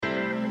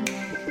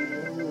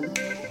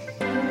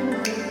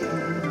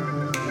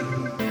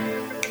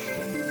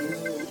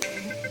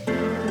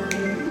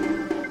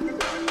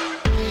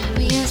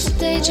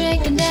we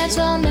drink and dance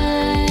all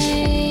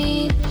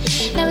night.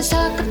 Now let's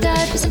talk of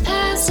diapers and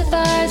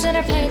pacifiers and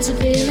our paints are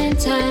feeling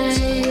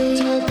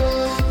tight.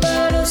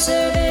 Bottle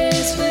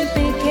service with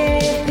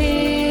BKP.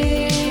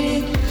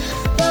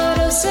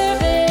 Bottle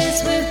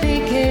service with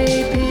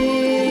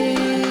BKP.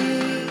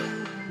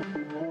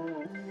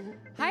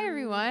 Hi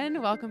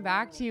everyone, welcome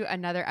back to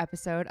another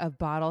episode of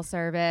Bottle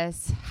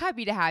Service.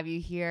 Happy to have you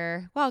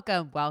here.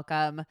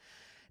 Welcome.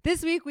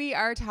 This week we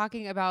are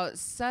talking about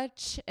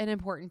such an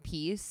important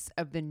piece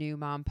of the new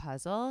mom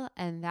puzzle,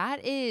 and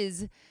that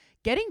is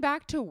getting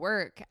back to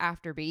work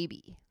after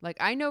baby. Like,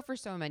 I know for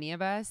so many of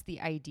us,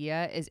 the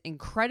idea is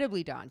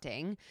incredibly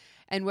daunting.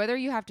 And whether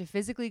you have to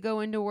physically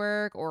go into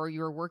work or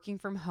you're working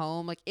from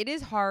home, like, it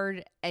is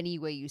hard any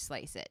way you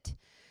slice it.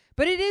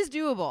 But it is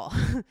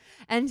doable.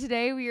 And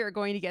today we are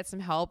going to get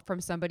some help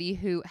from somebody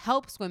who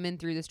helps women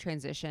through this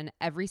transition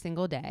every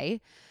single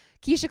day.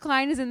 Keisha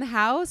Klein is in the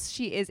house.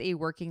 She is a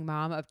working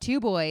mom of 2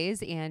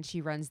 boys, and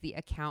she runs the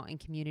account and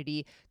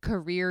community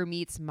Career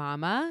Meets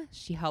Mama.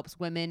 She helps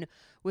women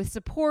with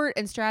support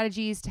and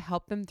strategies to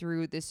help them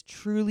through this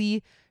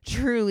truly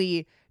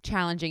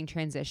challenging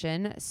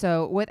transition.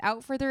 So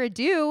without further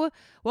ado,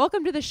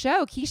 welcome to the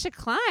show, Keisha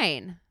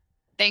Klein.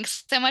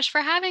 Thanks so much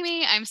for having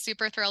me. I'm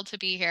super thrilled to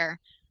be here.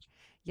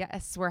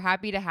 Yes, we're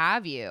happy to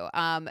have you.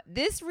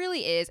 This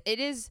really is,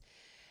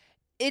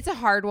 it's a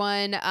hard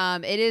one.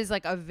 It is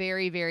like a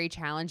very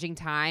challenging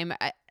time.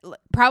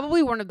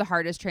 Probably one of the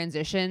hardest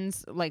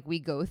transitions like we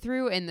go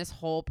through in this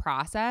whole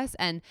process.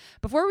 And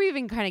before we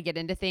even kind of get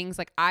into things,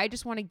 like, I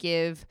just want to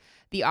give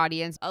the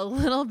audience a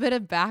little bit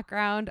of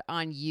background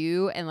on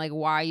you and like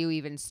why you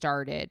even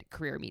started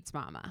Career Meets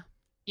Mama.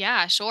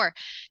 Yeah, sure.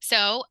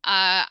 So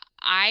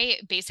I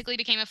basically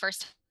became a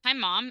first-time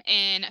mom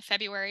in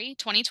February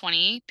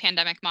 2020,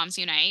 Pandemic Moms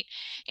Unite.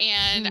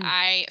 And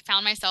I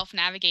found myself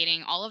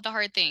navigating all of the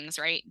hard things,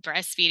 right?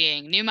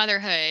 Breastfeeding, new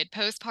motherhood,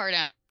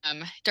 postpartum,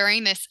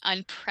 during this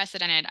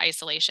unprecedented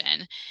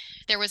isolation.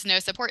 There was no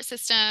support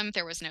system.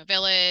 There was no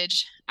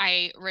village.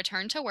 I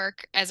returned to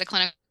work as a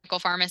clinical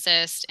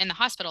pharmacist in the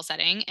hospital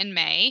setting in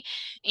May,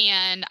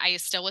 and I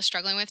still was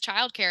struggling with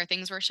childcare.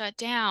 Things were shut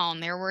down.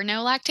 There were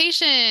no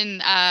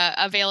lactation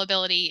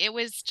availability. It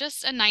was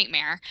just a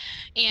nightmare.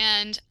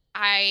 And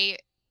I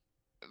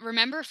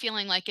remember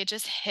feeling like it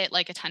just hit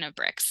like a ton of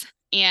bricks.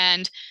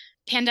 And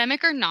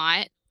pandemic or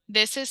not,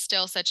 this is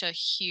still such a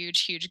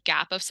huge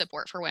gap of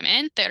support for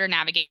women that are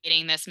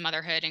navigating this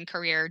motherhood and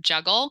career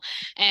juggle.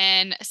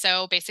 And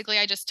so basically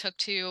I just took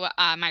to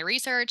my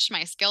research,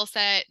 my skill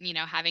set,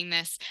 having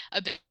this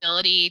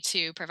ability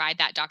to provide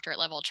that doctorate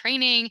level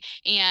training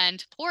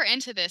and pour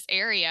into this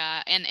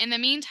area. And in the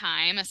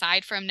meantime,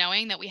 aside from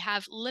knowing that we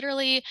have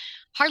literally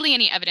hardly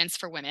any evidence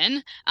for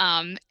women,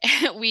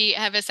 we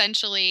have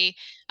essentially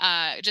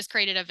just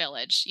created a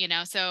village,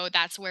 so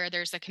that's where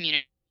there's a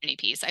community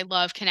piece. I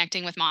love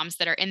connecting with moms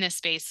that are in this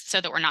space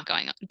so that we're not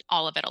going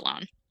all of it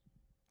alone.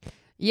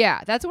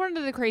 Yeah, that's one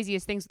of the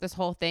craziest things with this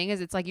whole thing is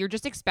it's like you're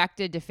just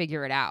expected to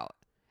figure it out.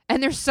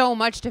 And there's so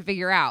much to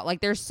figure out. Like,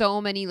 there's so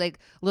many like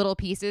little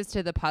pieces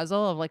to the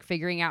puzzle of like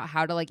figuring out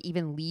how to like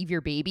even leave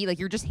your baby. Like,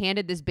 you're just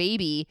handed this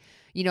baby.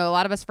 A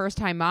lot of us first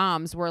time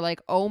moms were like,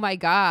 oh my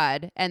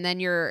God. And then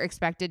you're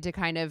expected to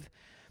kind of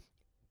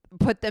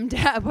put them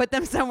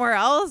somewhere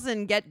else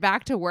and get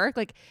back to work.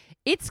 Like,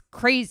 it's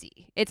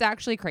crazy. It's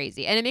actually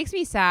crazy. And it makes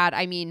me sad.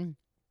 I mean,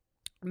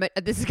 but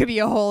this could be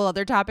a whole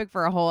other topic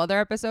for a whole other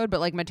episode, but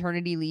like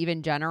maternity leave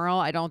in general,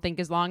 I don't think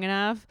is long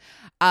enough.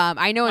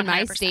 I know in 100%.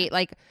 My state,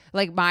 like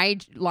my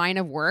line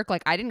of work,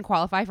 like I didn't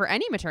qualify for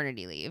any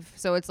maternity leave.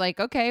 So it's like,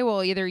 okay,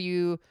 well, either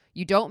you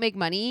don't make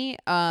money,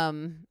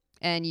 and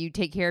you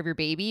take care of your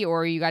baby,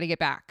 or you got to get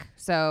back.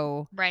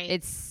 So right.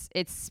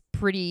 It's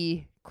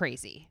pretty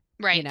crazy.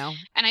 Right.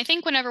 And I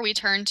think whenever we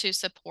turn to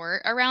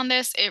support around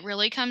this, it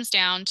really comes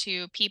down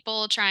to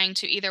people trying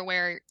to either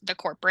wear the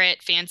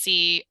corporate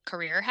fancy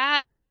career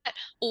hat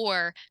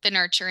or the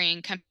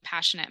nurturing,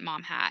 compassionate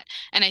mom hat.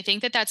 And I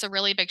think that that's a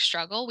really big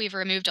struggle. We've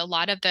removed a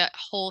lot of the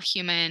whole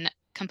human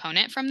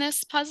component from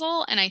this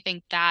puzzle. And I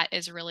think that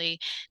is really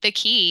the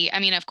key. I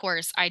mean, of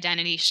course,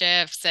 identity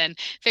shifts and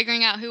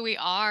figuring out who we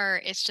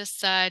are. It's just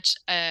such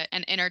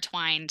an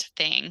intertwined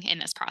thing in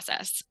this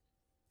process.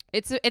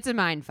 It's a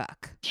mind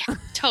fuck. Yeah,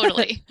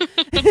 totally.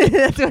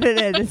 That's what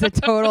it is. It's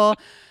a total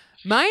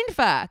mind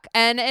fuck.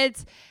 And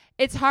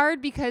it's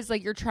hard because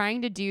like you're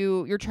trying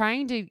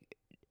to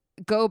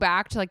go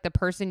back to like the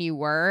person you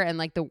were and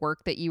like the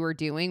work that you were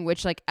doing,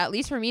 which like at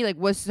least for me like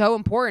was so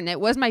important. It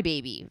was my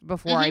baby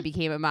before I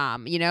became a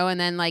mom, and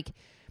then like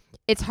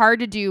it's hard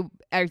to do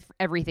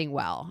everything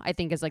well, I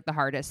think is like the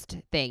hardest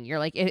thing. You're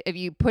like, if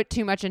you put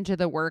too much into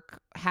the work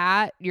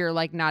hat, you're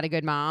like not a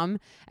good mom.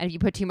 And if you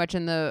put too much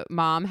in the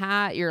mom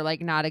hat, you're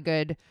like not a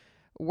good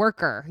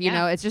worker.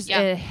 It's just,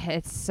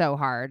 it's so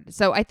hard.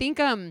 So I think,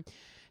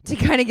 to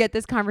kind of get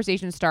this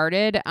conversation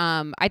started,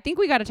 I think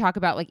we got to talk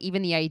about like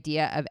even the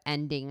idea of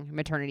ending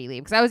maternity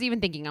leave. Cause I was even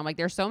thinking, I'm like,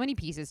 there's so many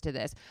pieces to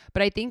this,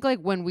 but I think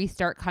like when we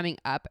start coming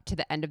up to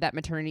the end of that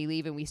maternity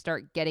leave and we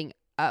start getting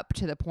up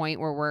to the point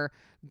where we're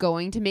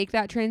going to make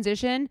that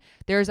transition,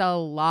 there's a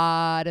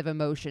lot of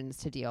emotions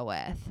to deal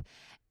with.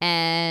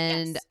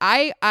 And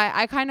Yes.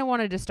 I kind of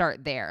wanted to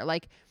start there.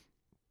 Like,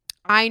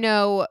 I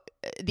know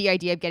the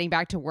idea of getting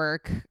back to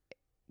work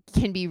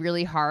can be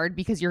really hard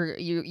because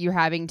you're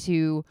having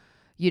to,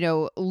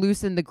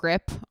 loosen the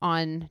grip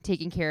on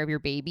taking care of your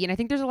baby. And I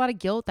think there's a lot of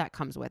guilt that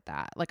comes with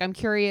that. Like, I'm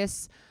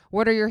curious,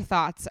 what are your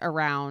thoughts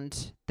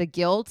around the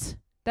guilt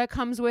that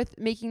comes with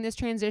making this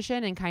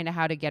transition and kind of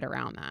how to get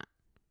around that?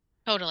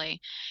 Totally.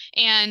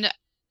 And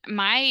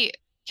my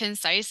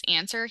concise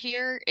answer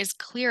here is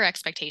clear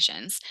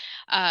expectations.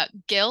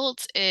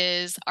 Guilt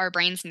is our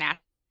brain's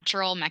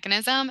natural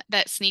mechanism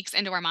that sneaks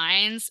into our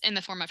minds in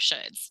the form of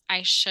shoulds.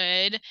 I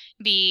should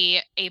be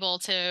able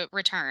to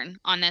return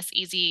on this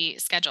easy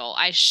schedule.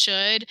 I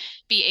should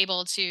be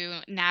able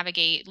to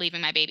navigate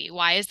leaving my baby.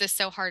 Why is this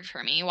so hard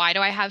for me? Why do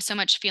I have so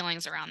much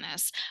feelings around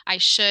this? I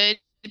should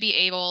be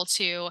able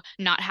to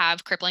not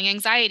have crippling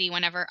anxiety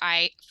whenever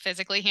I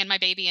physically hand my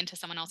baby into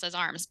someone else's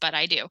arms, but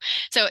I do.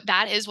 So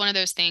that is one of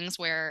those things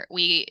where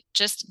we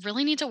just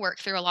really need to work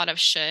through a lot of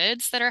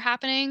shoulds that are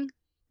happening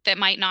that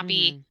might not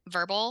be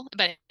verbal,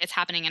 but it's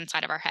happening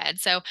inside of our head.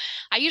 So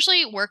I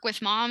usually work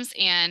with moms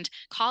and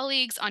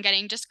colleagues on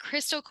getting just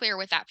crystal clear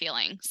with that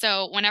feeling.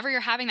 So whenever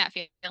you're having that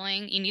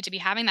feeling, you need to be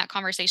having that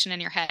conversation in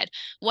your head.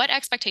 What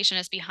expectation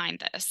is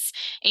behind this?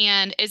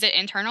 And is it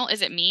internal?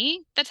 Is it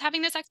me that's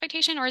having this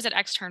expectation, or is it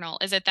external?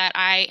 Is it that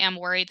I am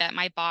worried that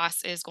my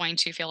boss is going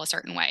to feel a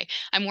certain way?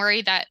 I'm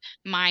worried that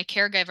my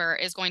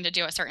caregiver is going to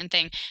do a certain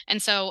thing.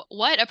 And so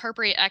what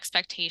appropriate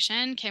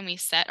expectation can we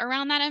set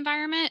around that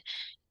environment?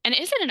 And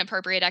is it an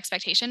appropriate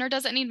expectation, or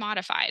does it need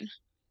modified?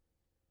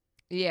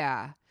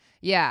 Yeah.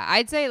 Yeah.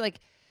 I'd say, like,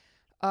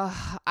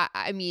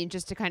 I mean,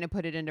 just to kind of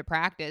put it into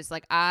practice,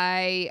 like,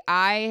 I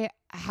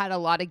had a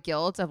lot of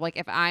guilt of, like,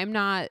 if I'm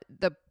not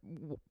the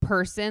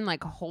person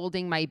like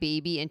holding my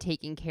baby and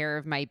taking care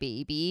of my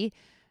baby,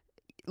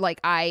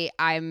 like,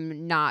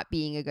 I'm not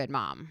being a good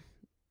mom.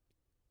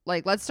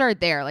 Like, let's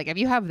start there. Like, if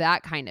you have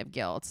that kind of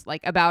guilt,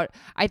 like, about,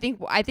 I think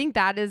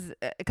that is,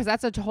 because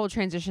that's a whole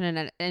transition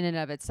in and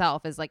of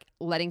itself, is like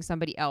letting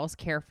somebody else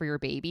care for your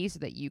baby so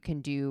that you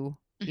can do,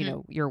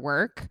 your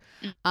work.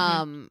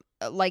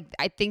 Like,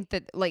 I think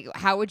that, like,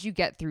 how would you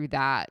get through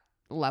that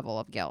level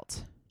of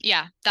guilt?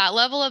 Yeah, that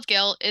level of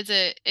guilt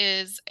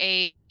is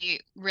a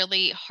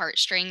really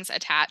heartstrings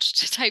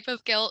attached type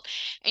of guilt.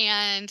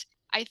 And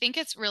I think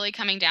it's really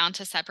coming down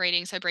to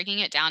separating, so breaking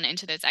it down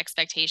into those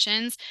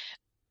expectations.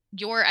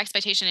 Your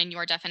expectation and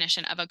your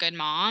definition of a good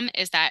mom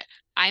is that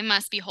I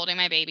must be holding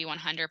my baby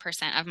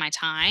 100% of my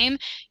time,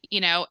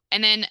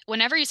 and then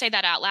whenever you say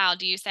that out loud,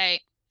 do you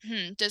say,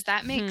 does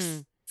that make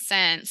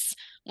sense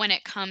when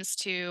it comes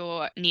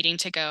to needing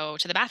to go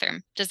to the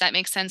bathroom? Does that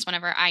make sense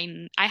whenever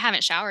I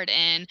haven't showered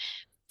in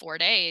 4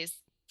 days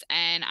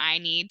and I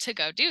need to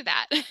go do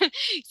that?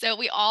 So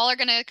we all are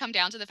going to come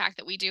down to the fact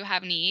that we do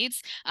have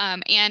needs.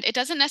 And it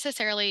doesn't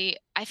necessarily,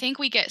 I think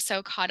we get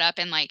so caught up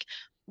in, like,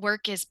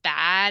 work is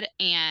bad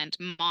and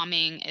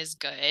momming is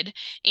good.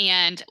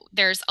 And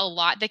there's a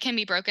lot that can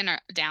be broken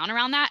down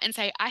around that and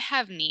say, I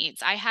have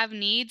needs. I have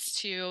needs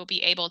to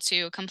be able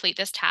to complete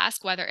this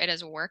task, whether it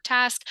is a work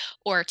task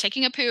or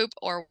taking a poop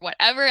or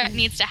whatever it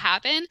needs to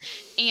happen.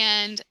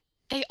 And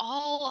they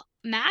all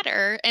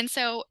matter. And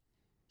so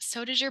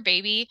does your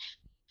baby.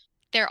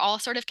 They're all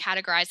sort of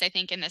categorized, I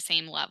think, in the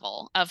same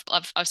level of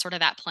sort of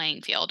that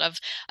playing field of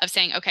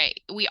saying, okay,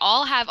 we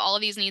all have all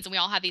of these needs and we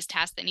all have these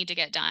tasks that need to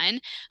get done.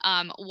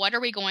 What are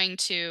we going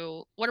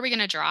to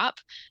drop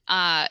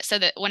so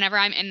that whenever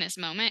I'm in this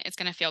moment, it's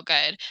going to feel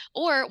good?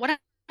 Or what am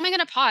I going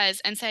to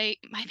pause and say,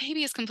 my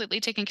baby is completely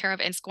taken care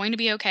of and it's going to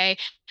be okay.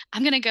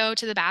 I'm going to go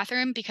to the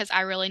bathroom because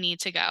I really need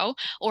to go,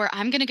 or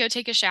I'm going to go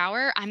take a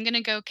shower. I'm going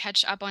to go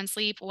catch up on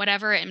sleep,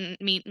 whatever it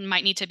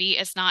might need to be.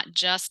 It's not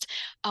just,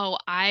 oh,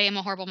 I am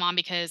a horrible mom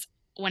because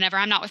whenever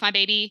I'm not with my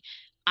baby,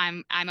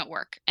 I'm at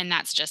work, and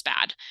that's just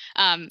bad.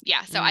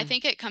 So I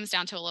think it comes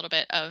down to a little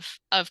bit of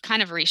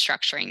kind of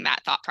restructuring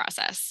that thought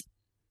process.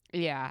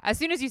 Yeah. As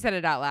soon as you said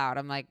it out loud,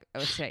 I'm like,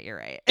 oh shit, you're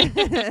right.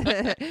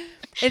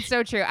 It's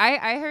so true.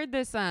 I heard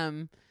this,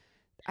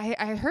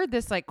 I heard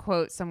this, like,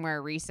 quote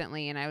somewhere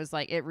recently, and I was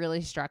like, it really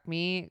struck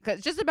me,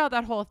 because just about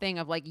that whole thing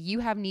of, like, you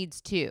have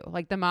needs too.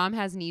 Like, the mom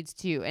has needs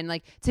too. And,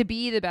 like, to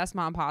be the best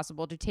mom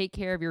possible, to take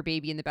care of your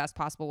baby in the best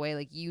possible way,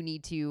 like, you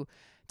need to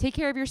take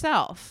care of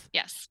yourself.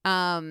 Yes.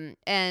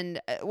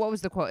 And what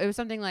was the quote? It was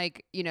something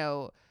like,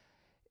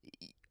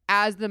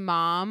 as the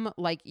mom,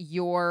 like,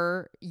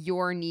 your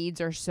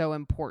needs are so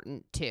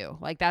important too.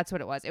 Like, that's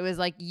what it was. It was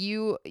like,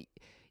 you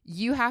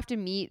have to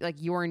meet, like,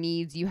 your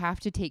needs. You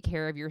have to take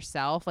care of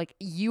yourself. Like,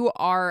 you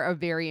are a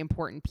very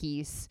important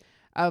piece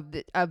of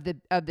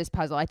this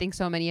puzzle. I think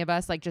so many of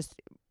us, like, just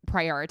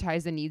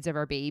prioritize the needs of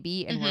our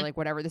baby, and we're like,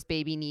 whatever this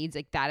baby needs,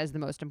 like, that is the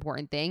most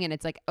important thing. And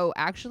it's like, oh,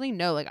 actually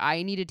no, like,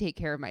 I need to take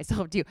care of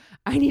myself too.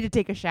 I need to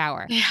take a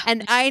shower,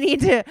 and I need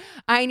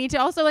to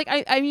also, like,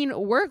 I mean,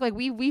 work. Like,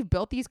 we've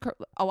built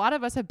a lot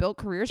of us have built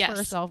careers for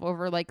ourselves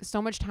over, like,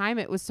 so much time.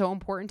 It was so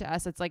important to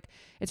us. It's like,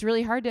 it's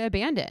really hard to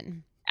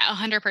abandon.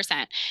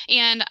 100%.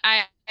 And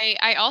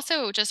I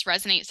also just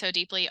resonate so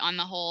deeply on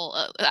the whole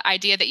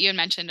idea that you had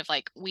mentioned of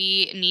like,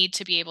 we need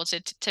to be able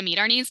to meet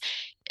our needs.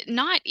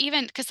 Not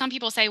even because some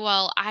people say,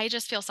 well, I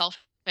just feel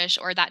selfish,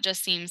 or that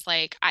just seems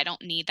like I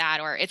don't need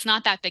that, or it's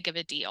not that big of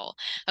a deal.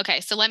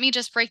 Okay, so let me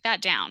just break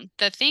that down.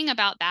 The thing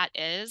about that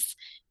is,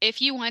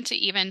 if you want to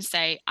even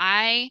say,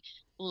 I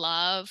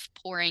love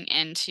pouring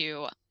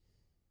into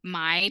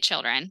my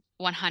children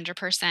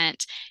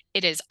 100%,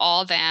 it is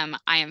all them.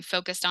 I am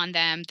focused on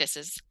them. This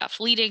is a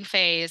fleeting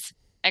phase,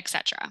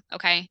 etc.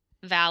 Okay,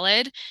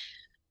 valid.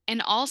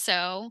 And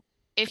also,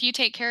 if you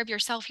take care of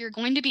yourself, you're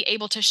going to be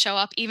able to show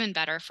up even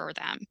better for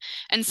them.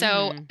 And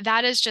so Mm-hmm.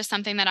 that is just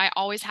something that I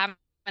always have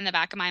in the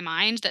back of my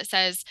mind that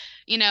says,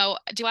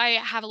 do I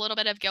have a little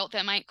bit of guilt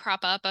that might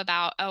crop up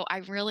about, oh, I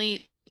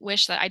really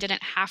wish that I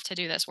didn't have to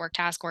do this work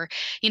task, or,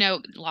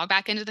 log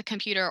back into the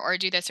computer or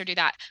do this or do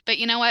that. But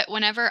you know what?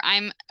 Whenever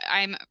I'm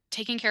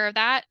taking care of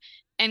that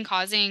and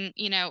causing,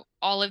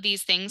 all of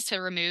these things to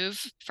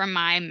remove from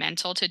my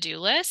mental to-do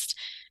list,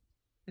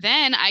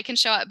 then I can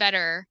show up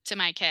better to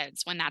my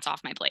kids when that's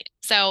off my plate.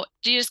 So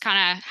you just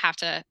kind of have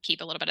to keep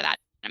a little bit of that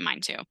in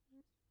mind too.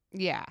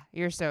 Yeah,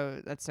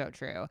 that's so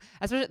true.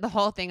 Especially the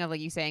whole thing of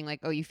like you saying like,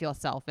 oh, you feel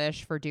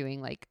selfish for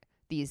doing like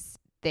these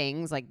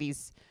things, like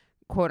these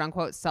quote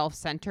unquote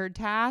self-centered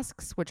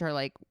tasks, which are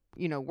like,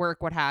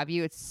 work, what have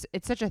you. It's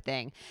such a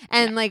thing.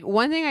 And like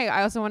one thing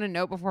I also want to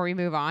note before we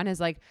move on is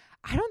like,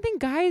 I don't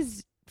think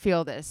guys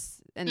feel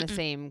this in the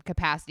same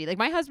capacity. Like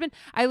my husband,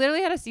 I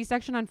literally had a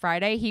C-section on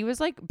Friday. He was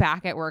like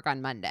back at work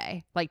on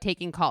Monday, like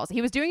taking calls.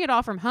 He was doing it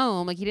all from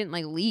home. Like he didn't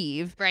like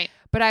leave. Right.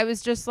 But I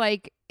was just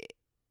like,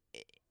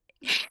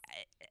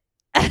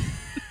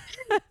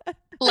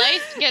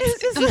 life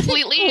gets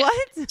completely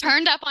like,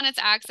 turned up on its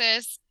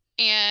axis,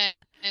 and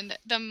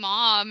the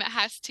mom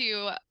has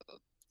to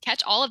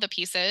catch all of the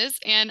pieces.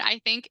 And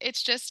I think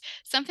it's just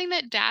something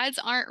that dads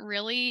aren't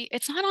really,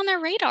 it's not on their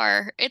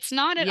radar. It's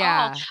not at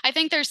all. I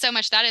think there's so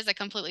much that is a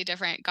completely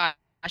different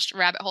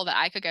rabbit hole that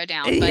I could go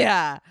down. But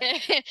yeah.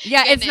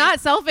 It's not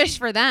selfish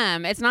for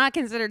them. It's not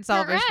considered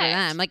selfish for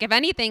them. Like if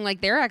anything,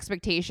 like their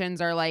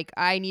expectations are like,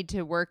 I need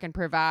to work and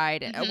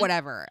provide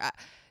whatever.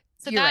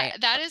 So right.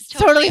 that is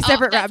totally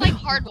separate. That's like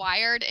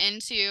hardwired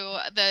into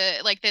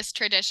this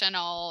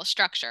traditional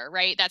structure,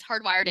 right? That's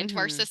hardwired into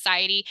our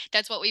society.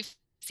 That's what we've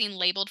seen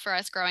labeled for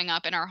us growing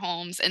up in our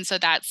homes. And so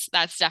that's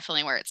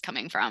definitely where it's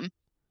coming from.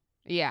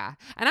 Yeah.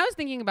 And I was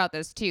thinking about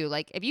this too.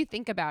 Like if you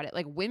think about it,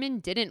 like women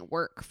didn't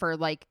work for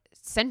like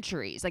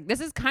centuries. Like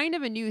this is kind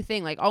of a new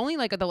thing. Like only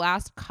like the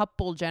last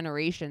couple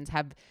generations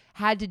have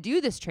had to do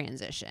this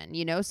transition,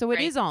 so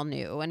it is all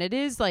new, and it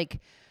is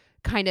like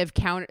kind of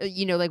counter,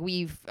 like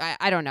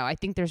I don't know. I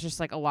think there's just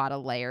like a lot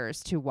of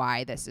layers to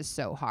why this is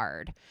so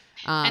hard.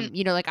 Like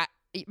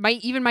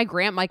my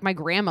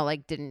grandma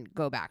like didn't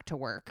go back to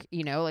work,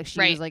 like she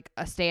was like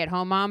a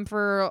stay-at-home mom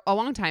for a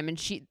long time, and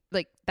she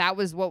like that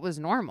was what was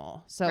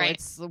normal. So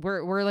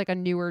we're like a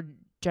newer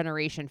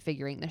generation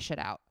figuring this shit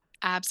out.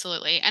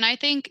 Absolutely. And I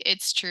think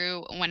it's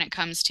true when it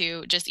comes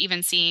to just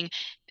even seeing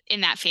in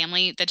that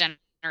family the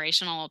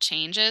generational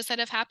changes that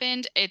have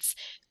happened.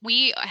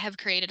 We have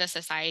created a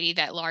society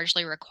that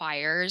largely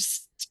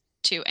requires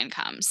two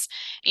incomes.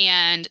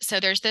 And so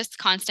there's this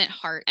constant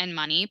heart and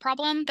money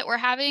problem that we're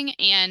having.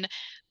 And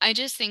I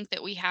just think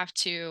that we have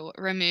to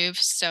remove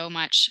so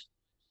much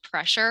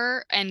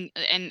pressure and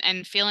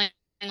feeling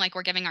like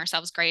we're giving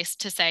ourselves grace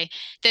to say,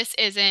 this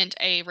isn't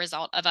a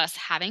result of us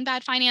having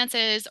bad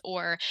finances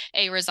or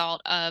a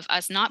result of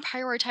us not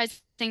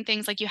prioritizing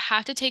things. Like you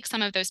have to take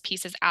some of those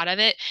pieces out of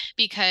it,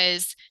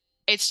 because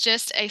it's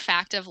just a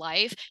fact of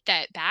life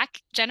that back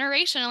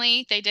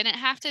generationally, they didn't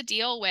have to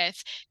deal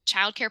with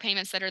childcare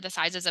payments that are the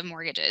sizes of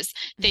mortgages.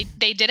 They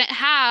didn't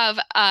have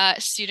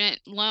student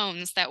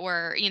loans that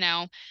were,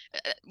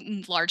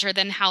 larger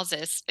than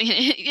houses.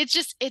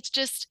 It's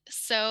just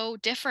so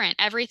different.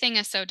 Everything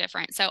is so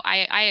different. So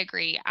I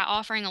agree.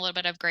 Offering a little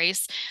bit of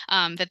grace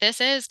that this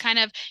is kind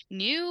of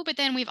new, but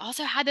then we've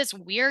also had this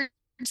weird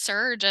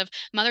surge of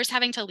mothers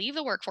having to leave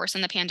the workforce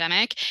in the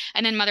pandemic,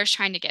 and then mothers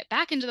trying to get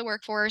back into the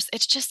workforce.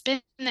 It's just been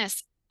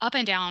this up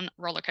and down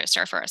roller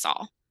coaster for us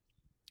all.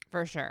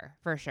 For sure.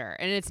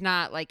 And it's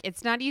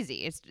not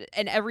easy.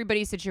 And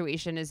everybody's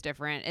situation is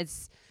different.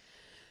 It's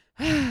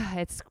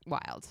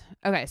wild.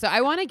 Okay. So I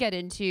want to get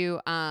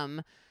into,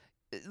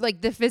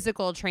 like the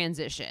physical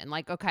transition.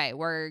 Like, okay,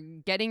 we're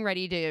getting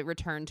ready to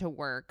return to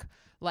work.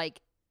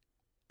 Like,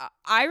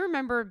 I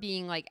remember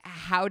being like,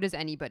 how does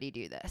anybody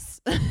do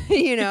this?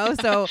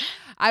 So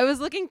I was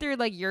looking through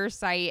like your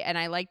site, and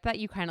I liked that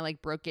you kind of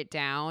like broke it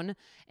down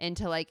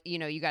into like,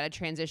 you got to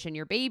transition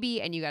your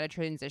baby and you got to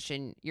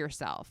transition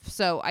yourself.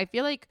 So I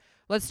feel like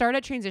let's start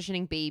at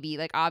transitioning baby.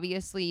 Like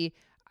obviously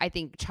I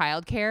think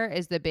childcare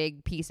is the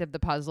big piece of the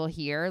puzzle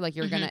here. Like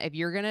if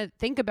you're going to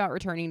think about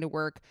returning to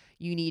work,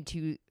 you need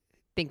to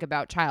think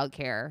about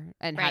childcare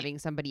and having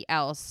somebody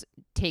else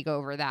take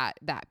over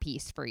that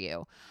piece for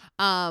you.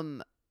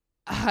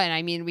 And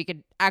I mean, we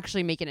could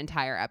actually make an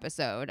entire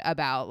episode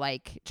about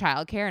like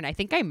childcare, and I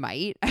think I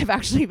might. I've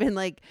actually been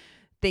like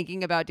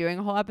thinking about doing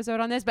a whole episode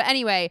on this. But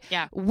anyway,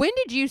 Yeah. when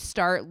did you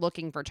start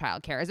looking for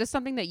childcare? Is this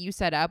something that you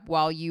set up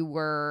while you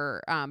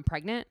were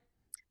pregnant?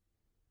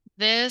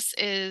 This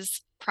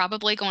is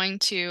probably going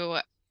to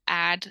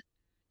add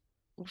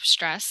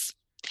stress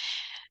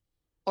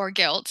or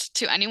guilt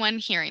to anyone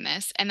hearing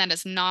this, and that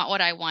is not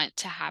what I want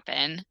to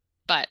happen.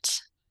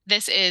 But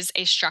this is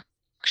a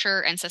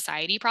structure and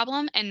society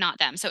problem and not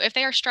them. So if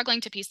they are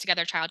struggling to piece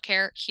together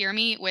childcare, hear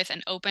me with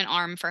an open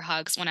arm for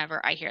hugs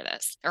whenever I hear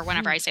this or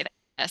whenever I say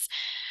this.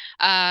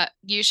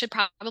 You should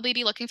probably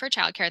be looking for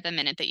childcare the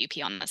minute that you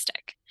pee on the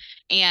stick.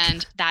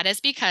 And that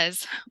is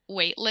because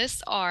wait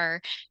lists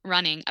are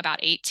running about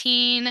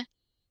 18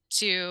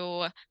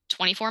 to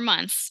 24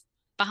 months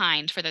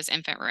behind for those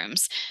infant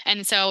rooms.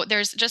 And so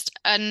there's just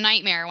a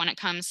nightmare when it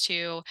comes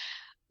to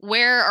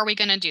where are we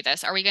going to do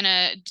this? Are we going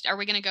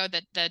to go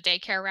the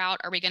daycare route?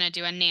 Are we going to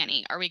do a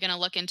nanny? Are we going to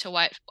look into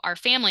what our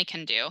family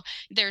can do?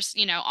 There's,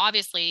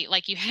 obviously,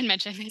 like you had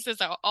mentioned, this is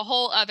a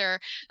whole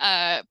other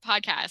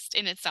podcast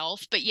in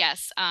itself. But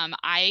yes,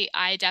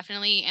 I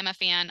definitely am a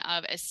fan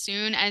of as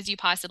soon as you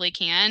possibly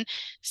can,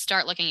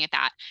 start looking at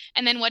that.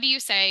 And then what do you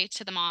say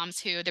to the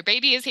moms who their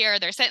baby is here,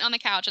 they're sitting on the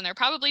couch and they're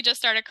probably just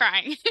started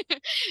crying?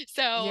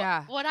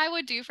 So what I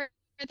would do for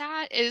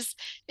that is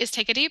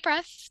take a deep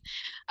breath.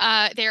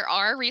 There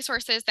are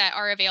resources that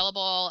are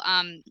available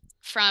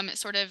from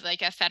sort of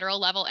like a federal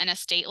level and a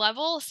state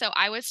level. So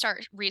I would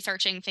start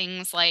researching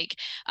things like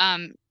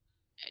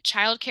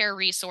childcare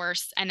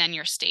resource and then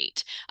your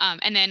state.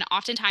 And then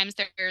oftentimes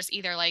there's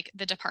either like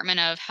the Department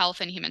of Health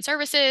and Human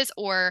Services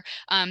or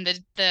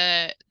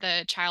the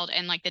child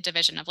and like the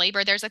Division of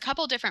Labor. There's a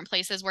couple different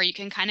places where you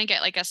can kind of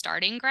get like a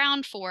starting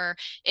ground for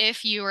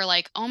if you are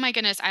like, oh my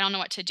goodness, I don't know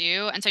what to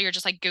do. And so you're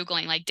just like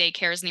Googling like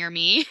daycares near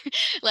me.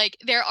 Like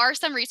there are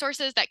some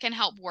resources that can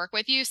help work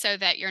with you so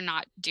that you're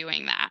not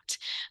doing that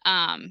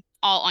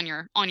all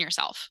on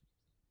yourself.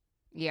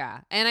 Yeah.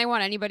 And I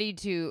want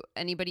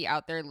anybody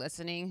out there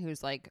listening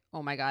who's like,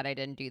 oh my God, I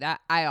didn't do that.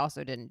 I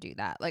also didn't do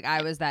that. Like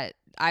I was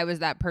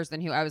that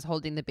person who I was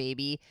holding the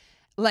baby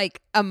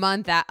like a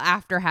month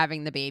after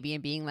having the baby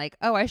and being like,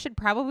 oh, I should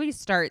probably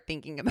start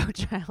thinking about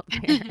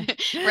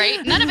childcare.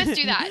 Right? None of us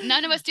do that.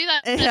 None of us do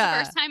that as a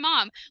first time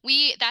mom.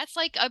 That's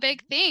like a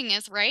big thing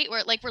is right.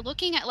 We're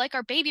looking at like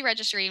our baby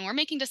registry and we're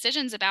making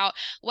decisions about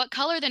what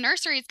color the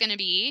nursery is going to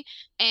be.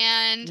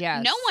 And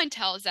no one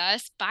tells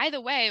us, by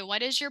the way,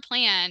 what is your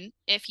plan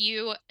if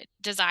you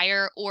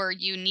desire or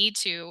you need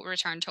to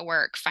return to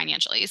work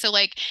financially? So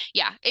like,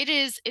 yeah, it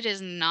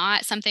is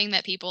not something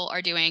that people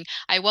are doing.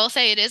 I will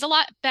say it is a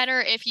lot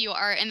better if you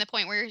are in the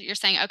point where you're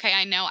saying, okay,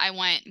 I know I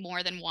want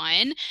more than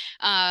one.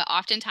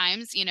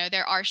 Oftentimes,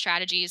 there are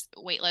strategies.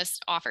 Waitlist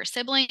offers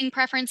sibling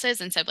preferences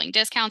and sibling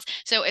discounts.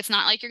 So it's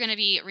not like you're going to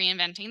be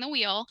reinventing the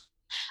wheel.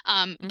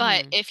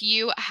 But if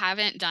you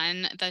haven't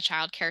done the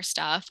childcare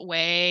stuff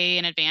way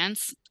in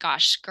advance,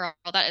 gosh, girl,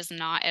 that is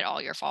not at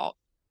all your fault.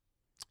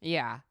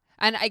 Yeah.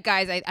 And I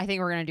think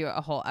we're going to do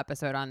a whole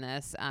episode on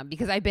this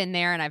because I've been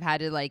there and I've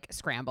had to like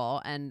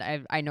scramble and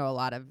I know a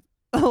lot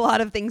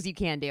of things you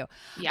can do.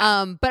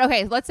 Yeah. But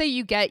okay, let's say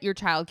you get your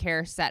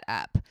childcare set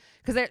up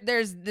because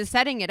there's the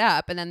setting it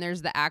up and then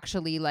there's the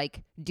actually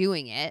like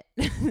doing it,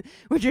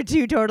 which are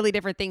two totally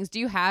different things. Do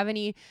you have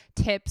any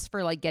tips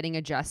for like getting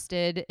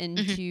adjusted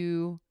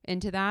into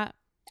that?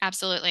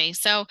 Absolutely.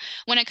 So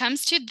when it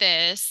comes to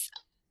this,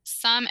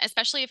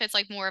 especially if it's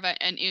like more of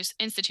an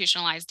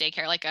institutionalized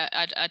daycare, like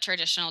a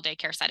traditional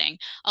daycare setting,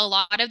 a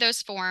lot of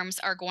those forms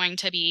are going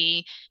to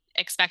be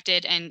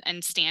expected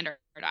and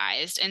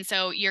standardized. And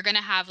so you're going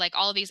to have like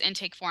all of these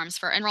intake forms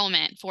for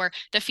enrollment, for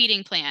the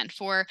feeding plan,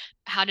 for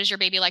how does your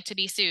baby like to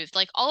be soothed,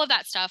 like all of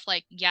that stuff.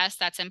 Like, yes,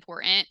 that's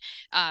important.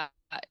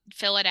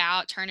 Fill it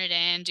out, turn it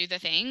in, do the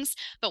things.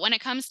 But when it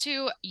comes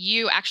to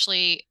you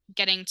actually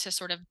getting to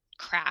sort of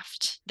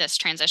craft this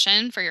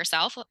transition for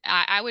yourself,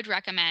 I would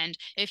recommend,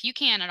 if you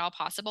can at all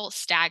possible,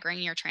 staggering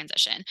your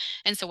transition.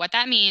 And so what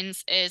that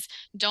means is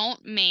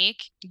don't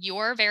make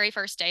your very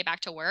first day back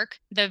to work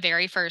the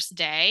very first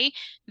day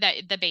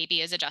that the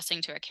baby is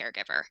adjusting to a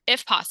caregiver,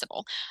 if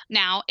possible.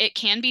 Now, it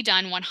can be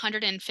done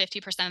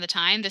 150% of the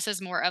time. This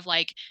is more of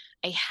like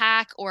a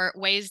hack or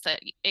ways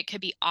that it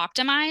could be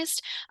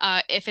optimized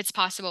if it's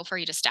possible for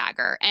you to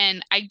stagger.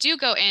 And I do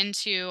go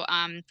into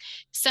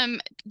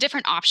some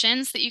different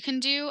options that you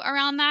can do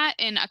around that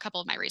in a couple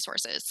of my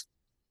resources.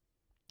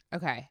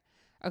 Okay.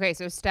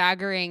 So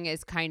staggering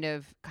is kind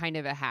of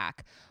a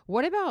hack.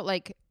 What about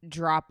like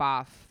drop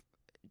off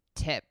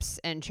tips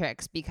and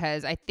tricks?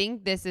 Because I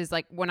think this is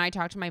like when I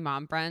talk to my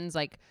mom friends,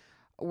 like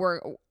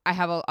I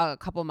have a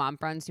couple mom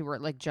friends who were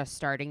like just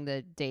starting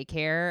the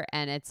daycare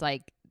and it's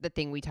like the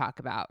thing we talk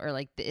about, or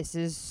like, this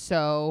is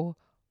so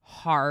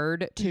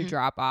hard to Mhm.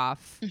 drop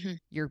off Mhm.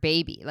 your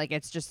baby. Like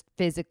it's just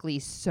physically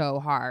so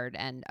hard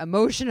and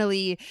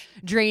emotionally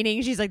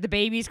draining. She's like, the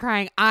baby's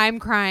crying, I'm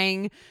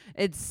crying.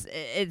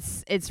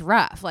 It's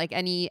rough. Like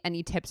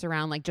any tips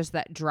around like just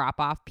that drop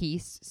off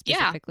piece Yeah,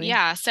 specifically?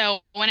 yeah.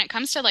 So when it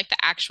comes to like the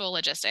actual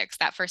logistics,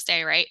 that first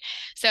day, right?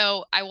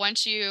 So I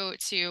want you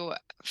to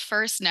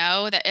first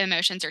know that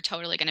emotions are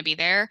totally going to be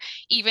there,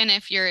 even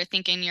if you're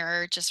thinking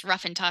you're just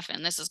rough and tough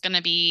and this is going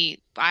to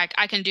be,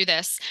 I can do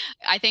this.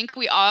 I think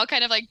we all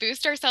kind of like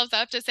boost ourselves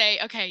up to say,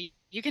 okay,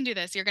 you can do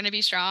this. You're going to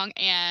be strong.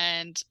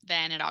 And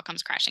then it all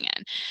comes crashing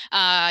in.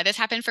 This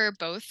happened for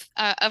both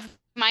of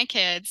my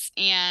kids.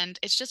 And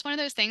it's just one of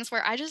those things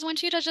where I just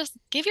want you to just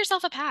give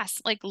yourself a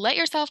pass, like let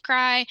yourself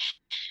cry.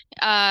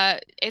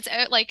 It's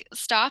like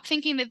stop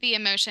thinking that the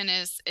emotion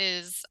is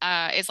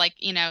like,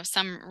 you know,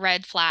 some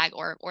red flag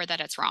or that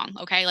it's wrong.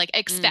 Okay, like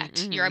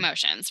expect your Mm-hmm.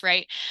 emotions,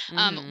 right?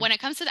 Mm-hmm. When it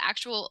comes to the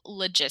actual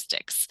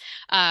logistics,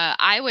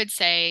 I would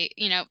say,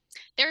 you know,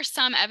 there's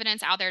some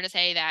evidence out there to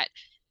say that,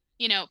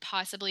 you know,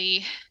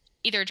 possibly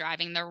either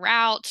driving the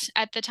route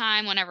at the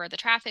time whenever the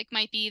traffic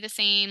might be the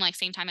same, like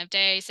same time of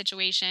day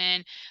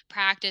situation,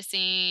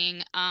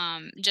 practicing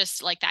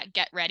just like that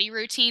get ready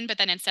routine, but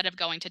then instead of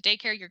going to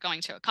daycare, you're going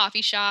to a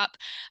coffee shop.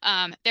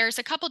 There's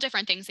a couple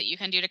different things that you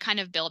can do to kind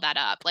of build that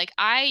up. Like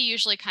I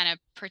usually kind of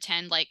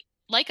pretend like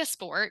a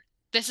sport,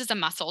 this is a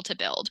muscle to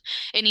build.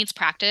 It needs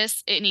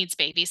practice, it needs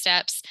baby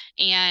steps.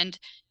 And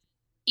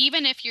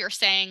even if you're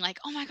saying like,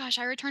 oh my gosh,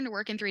 I return to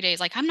work in 3 days,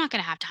 like I'm not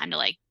going to have time to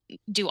like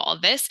do all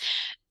of this,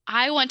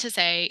 I want to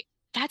say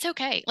that's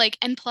okay. Like,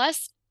 and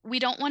plus, we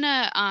don't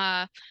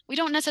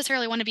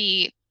necessarily want to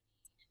be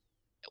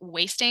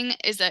wasting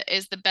is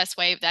the best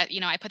way that,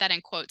 you know, I put that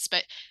in quotes,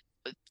 but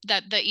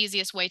that the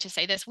easiest way to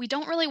say this, we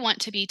don't really want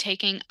to be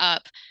taking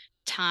up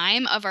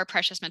time of our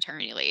precious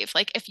maternity leave.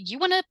 Like if you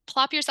want to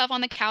plop yourself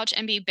on the couch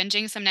and be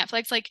binging some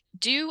Netflix, like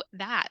do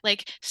that.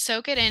 Like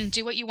soak it in,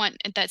 do what you want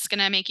that's going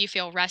to make you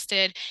feel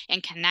rested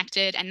and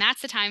connected, and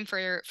that's the time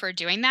for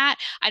doing that.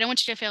 I don't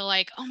want you to feel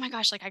like, "Oh my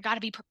gosh, like I got to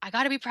be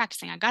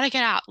practicing. I got to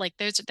get out." Like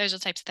those are the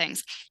types of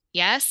things.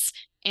 Yes,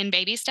 in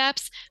baby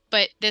steps,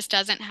 but this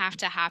doesn't have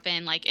to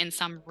happen like in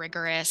some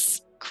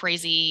rigorous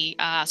crazy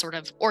sort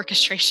of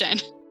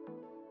orchestration.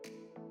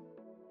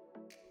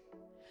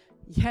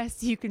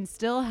 Yes, you can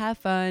still have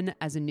fun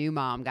as a new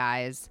mom,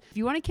 guys. If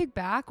you want to kick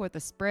back with a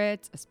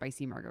spritz, a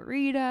spicy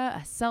margarita,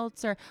 a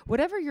seltzer,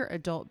 whatever your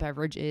adult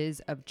beverage is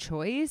of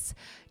choice,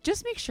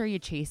 just make sure you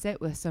chase it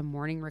with some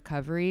morning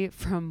recovery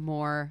from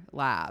More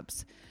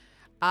Labs.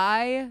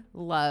 I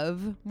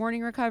love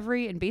morning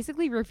recovery and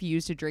basically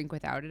refuse to drink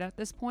without it at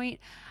this point.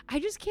 I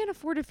just can't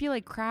afford to feel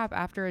like crap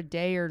after a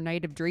day or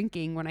night of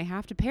drinking when I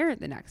have to parent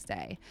the next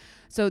day.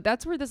 So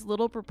that's where this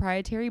little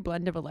proprietary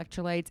blend of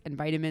electrolytes and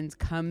vitamins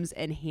comes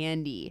in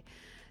handy.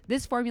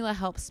 This formula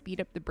helps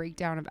speed up the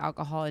breakdown of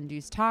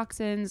alcohol-induced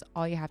toxins.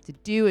 All you have to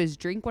do is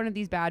drink one of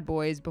these bad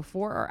boys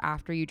before or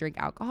after you drink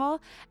alcohol,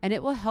 and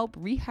it will help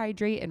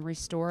rehydrate and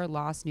restore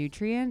lost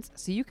nutrients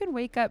so you can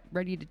wake up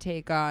ready to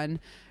take on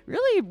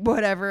really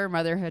whatever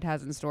motherhood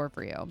has in store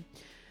for you.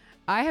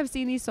 I have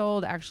seen these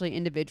sold actually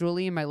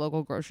individually in my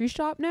local grocery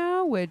shop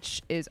now,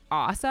 which is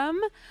awesome.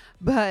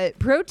 But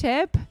pro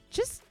tip,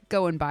 just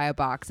go and buy a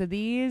box of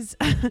these.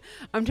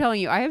 I'm telling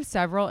you, I have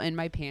several in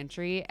my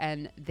pantry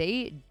and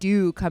they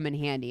do come in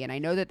handy, and I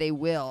know that they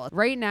will.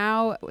 Right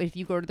now, if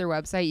you go to their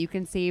website, you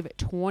can save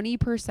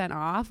 20%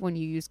 off when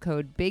you use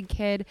code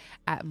BIGKID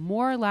at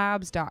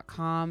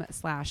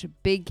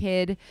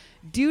morelabs.com/BIGKID.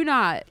 Do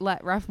not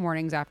let rough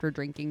mornings after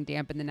drinking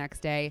dampen the next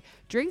day.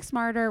 Drink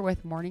smarter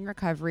with morning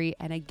recovery,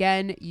 and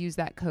again, use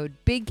that code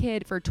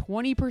BIGKID for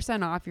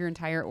 20% off your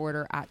entire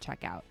order at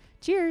checkout.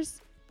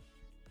 Cheers.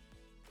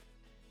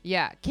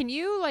 Yeah. Can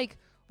you like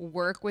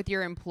work with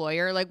your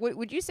employer? Like,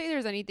 would you say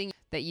there's anything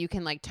that you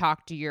can like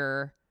talk to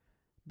your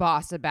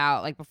boss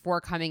about, like before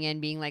coming in,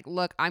 being like,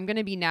 look, I'm going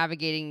to be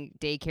navigating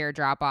daycare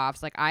drop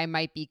offs. Like, I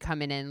might be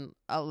coming in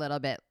a little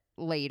bit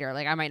later.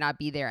 Like, I might not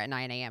be there at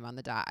 9 a.m. on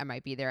the dot. I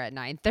might be there at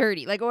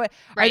 9:30. Like, what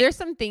are Right. there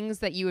some things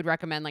that you would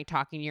recommend, like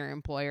talking to your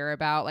employer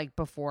about, like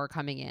before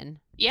coming in?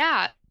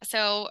 Yeah.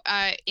 So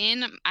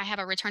in I have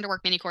a return to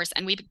work mini course,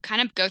 and we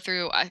kind of go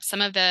through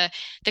some of the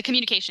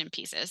communication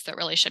pieces that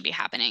really should be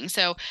happening.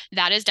 So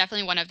that is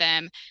definitely one of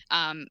them.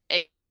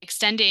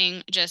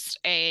 Extending just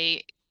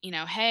a, you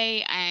know,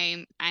 hey,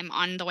 I'm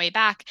on the way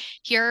back.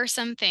 Here are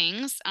some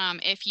things.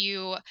 If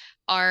you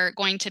are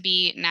going to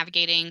be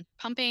navigating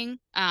pumping,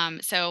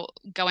 so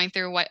going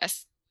through what a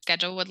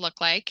schedule would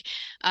look like,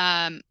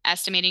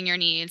 estimating your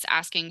needs,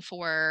 asking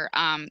for,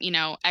 you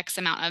know, X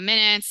amount of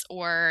minutes,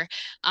 or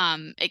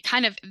it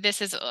kind of, this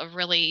is a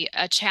really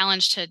a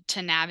challenge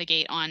to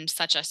navigate on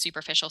such a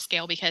superficial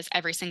scale, because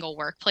every single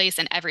workplace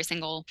and every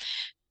single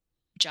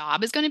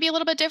job is going to be a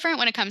little bit different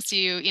when it comes to,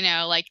 you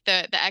know, like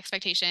the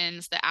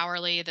expectations, the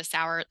hourly, the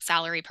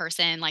salary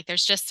person. Like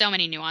there's just so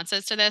many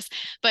nuances to this.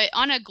 But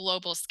on a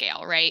global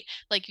scale, right,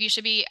 like you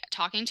should be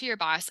talking to your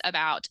boss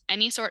about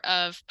any sort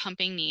of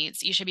pumping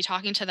needs. You should be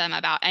talking to them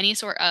about any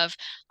sort of,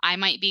 I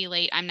might be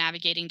late, I'm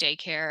navigating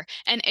daycare.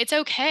 And it's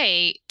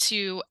okay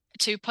to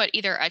to put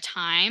either a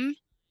time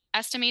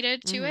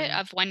estimated to it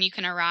of when you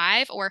can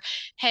arrive, or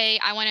hey,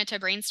 I wanted to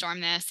brainstorm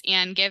this,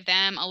 and give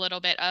them a little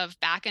bit of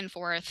back and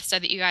forth so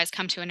that you guys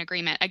come to an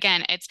agreement.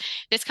 Again,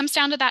 this comes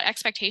down to that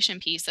expectation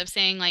piece of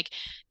saying like,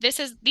 these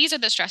are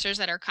the stressors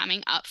that are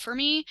coming up for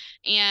me,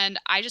 and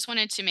I just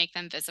wanted to make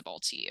them visible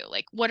to you.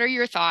 Like, what are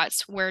your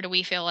thoughts? Where do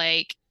we feel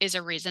like is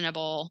a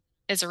reasonable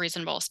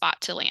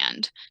spot to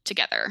land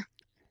together?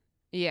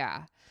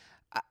 Yeah.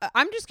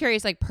 I'm just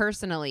curious, like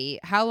personally,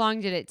 how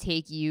long did it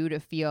take you to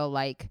feel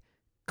like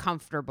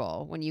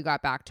comfortable when you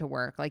got back to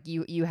work? Like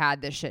you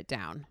had this shit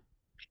down.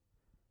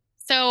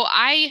 So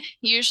I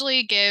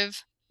usually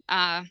give,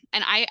 and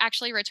I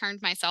actually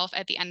returned myself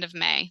at the end of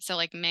May. So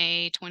like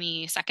May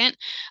 22nd.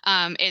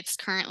 It's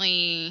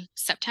currently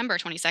September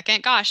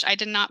 22nd. Gosh, I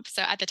did not.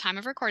 So at the time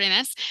of recording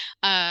this,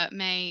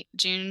 May,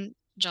 June,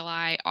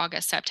 July,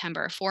 August,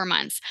 September, 4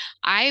 months.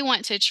 I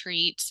want to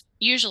treat,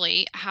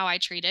 usually how I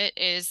treat it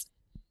is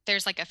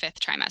there's like a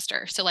fifth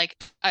trimester. So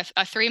like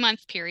a 3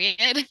 month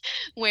period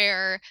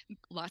where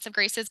lots of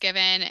grace is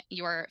given.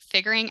 You're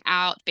figuring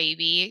out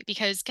baby,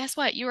 because guess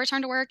what? You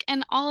return to work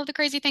and all of the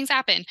crazy things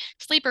happen.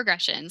 Sleep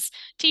regressions,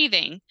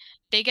 teething,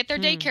 they get their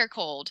daycare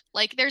cold.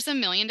 Like there's a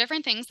million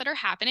different things that are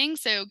happening.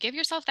 So give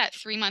yourself that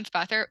 3 month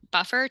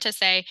buffer to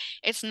say,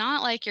 it's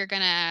not like you're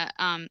gonna,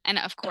 and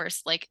of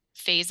course, like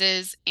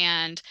phases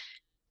and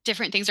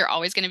different things are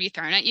always going to be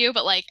thrown at you.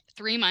 But like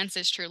 3 months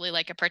is truly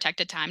like a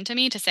protected time to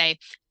me to say,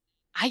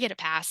 I get a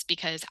pass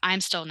because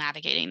I'm still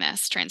navigating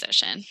this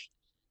transition.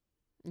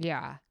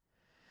 Yeah.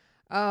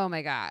 Oh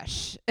my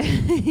gosh.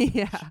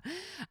 Yeah.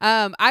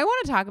 I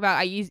want to talk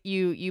about,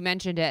 you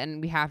mentioned it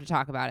and we have to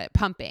talk about it,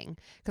 pumping.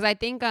 Cause I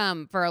think,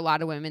 for a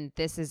lot of women,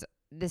 this is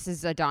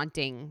a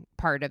daunting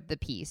part of the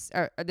piece,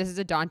 or this is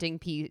a daunting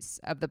piece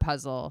of the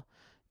puzzle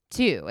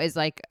too, is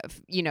like,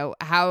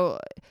 how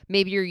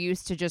maybe you're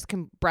used to just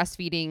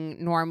breastfeeding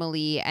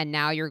normally, and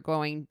now you're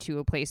going to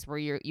a place where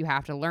you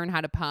have to learn how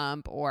to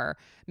pump, or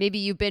maybe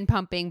you've been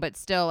pumping, but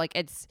still like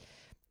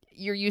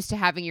you're used to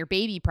having your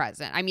baby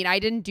present. I mean, I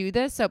didn't do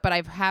this, but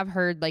I have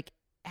heard like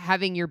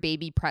having your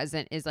baby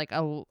present is like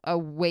a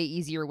way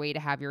easier way to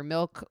have your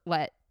milk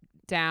let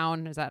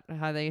down. Is that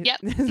how they, Yep.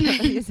 is that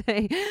what you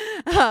say?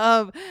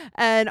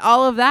 And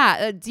all of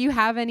that. Do you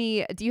have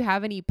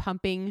any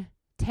pumping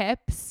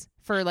tips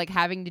for like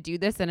having to do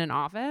this in an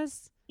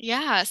office?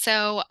 Yeah.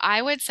 So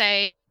I would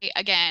say,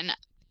 again,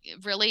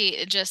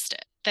 really just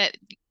that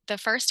the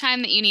first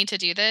time that you need to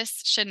do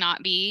this should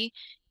not be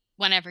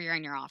whenever you're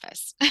in your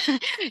office.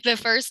 The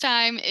first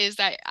time is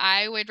that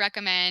I would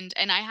recommend,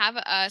 and I have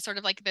a sort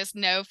of like this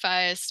no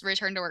fuss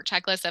return to work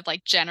checklist of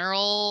like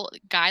general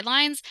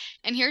guidelines.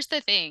 And here's the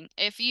thing,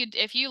 if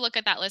you look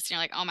at that list and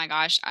you're like, oh my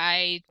gosh,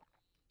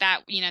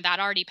 that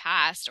already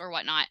passed or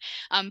whatnot.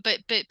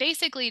 But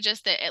basically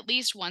just that at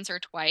least once or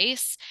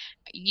twice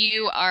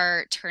you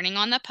are turning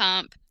on the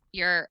pump,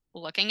 you're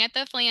looking at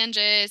the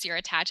flanges, you're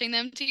attaching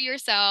them to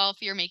yourself,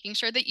 you're making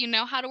sure that you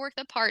know how to work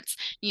the parts,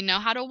 you know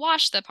how to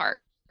wash the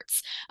parts.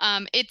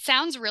 It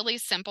sounds really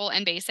simple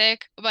and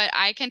basic, but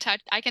I can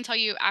tell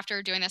you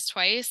after doing this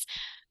twice,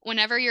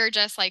 whenever you're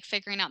just like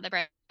figuring out the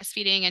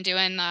breastfeeding and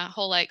doing the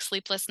whole like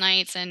sleepless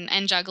nights and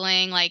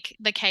juggling like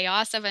the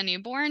chaos of a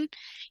newborn,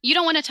 you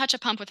don't want to touch a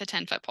pump with a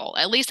 10-foot pole.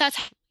 At least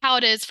that's how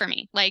it is for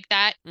me. Like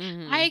that,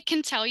 I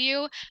can tell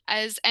you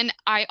and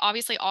I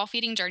obviously all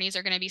feeding journeys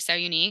are going to be so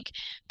unique,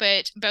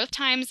 but both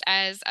times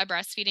as a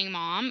breastfeeding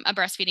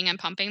and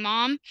pumping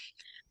mom,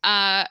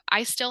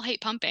 I still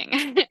hate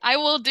pumping. I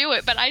will do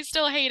it, but I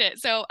still hate it.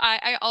 So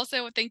I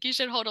also think you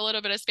should hold a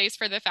little bit of space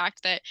for the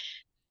fact that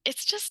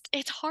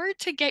it's hard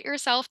to get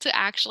yourself to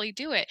actually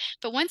do it.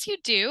 But once you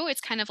do, it's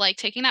kind of like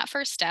taking that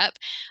first step.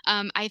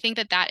 I think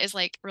that is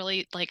like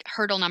really like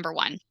hurdle number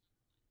one.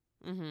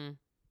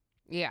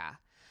 Yeah.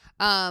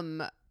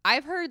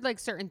 I've heard like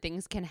certain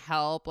things can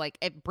help, like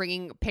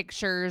bringing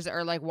pictures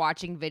or like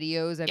watching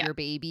videos of your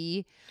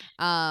baby.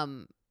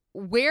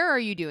 Where are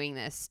you doing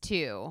this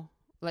too?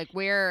 Like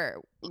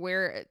where,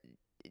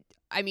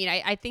 I mean,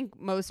 I think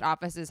most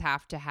offices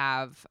have to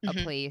have a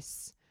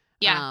place.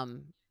 Yeah.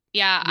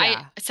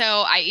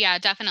 Yeah.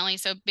 Definitely.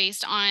 So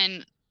based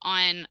on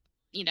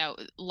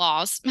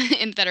laws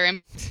that are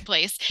in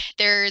place,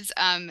 there's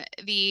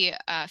the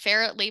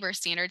Fair Labor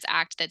Standards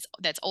Act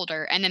that's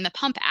older, and then the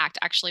Pump Act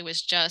actually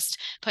was just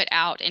put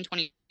out in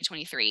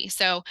 2023.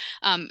 So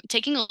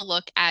taking a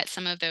look at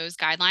some of those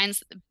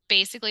guidelines,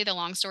 basically the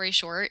long story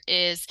short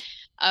is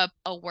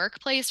a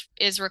workplace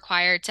is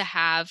required to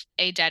have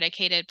a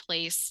dedicated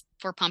place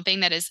for pumping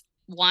that is,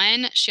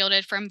 one,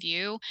 shielded from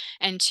view,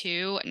 and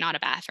two, not a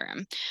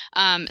bathroom.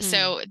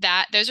 So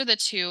those are the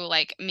two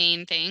like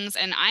main things.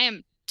 And I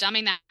am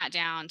dumbing that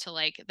down to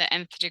like the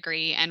nth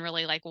degree and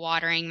really like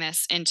watering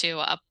this into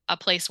a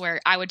place where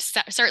I would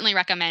certainly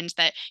recommend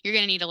that you're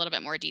going to need a little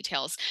bit more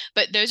details.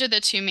 But those are the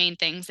two main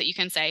things that you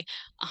can say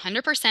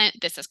 100%,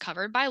 this is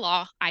covered by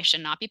law. I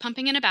should not be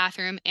pumping in a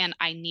bathroom, and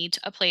I need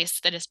a place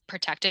that is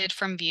protected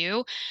from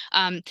view.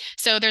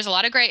 So there's a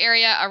lot of gray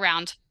area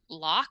around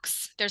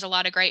locks. There's a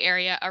lot of gray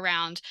area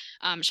around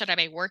should I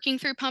be working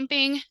through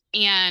pumping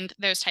and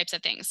those types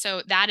of things.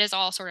 So that is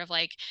all sort of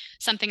like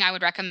something I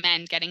would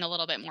recommend getting a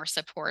little bit more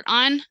support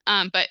on.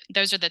 But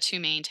those are the two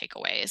main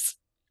takeaways.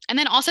 And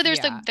then also there's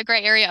Yeah. the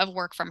gray area of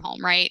work from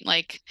home, right?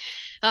 Like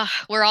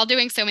we're all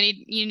doing so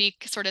many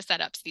unique sort of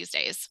setups these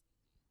days.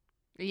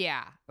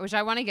 Yeah, which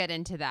I want to get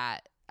into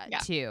that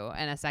too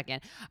in a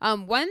second.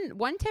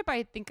 One tip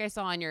I think I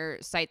saw on your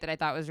site that I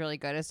thought was really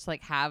good is to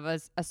like have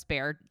a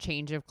spare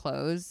change of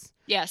clothes.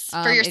 Yes,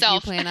 for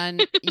yourself. If you plan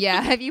on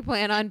if you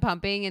plan on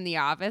pumping in the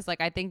office,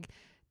 like I think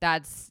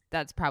that's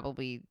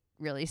probably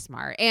really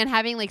smart. And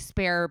having like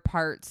spare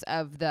parts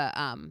of the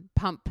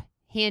pump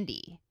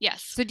handy.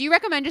 Yes. So do you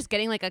recommend just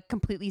getting like a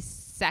completely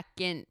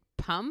second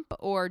pump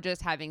or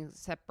just having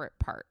separate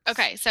parts?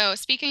 Okay, so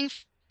speaking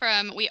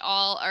from, we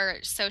all are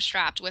so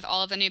strapped with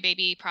all of the new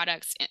baby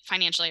products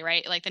financially,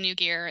 right? Like the new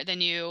gear, the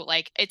new,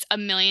 like it's a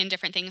million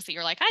different things that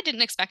you're like, I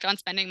didn't expect on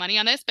spending money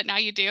on this, but now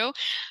you do.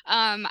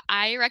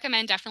 I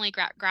recommend definitely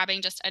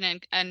grabbing just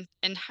an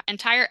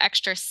entire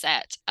extra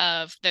set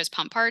of those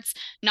pump parts,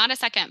 not a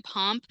second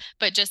pump,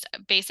 but just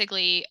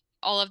basically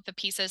all of the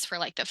pieces for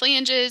like the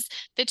flanges,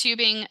 the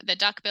tubing, the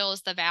duck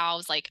bills, the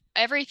valves, like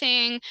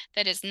everything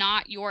that is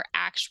not your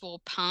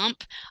actual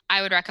pump.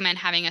 I would recommend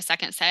having a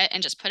second set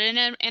and just put it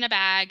in a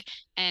bag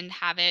and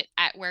have it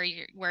at where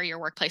your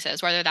workplace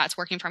is, whether that's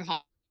working from home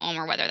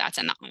or whether that's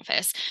in the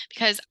office.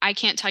 Because I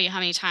can't tell you how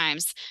many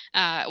times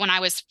when I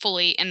was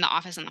fully in the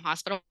office in the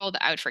hospital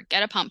that I would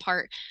forget a pump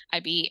part.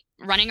 I'd be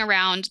running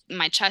around,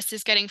 my chest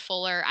is getting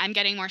fuller, I'm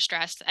getting more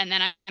stressed, and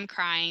then I'm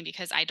crying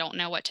because I don't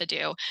know what to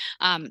do.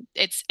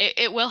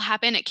 It will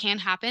happen, it can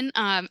happen.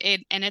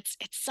 It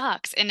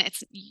sucks, and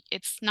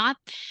it's not,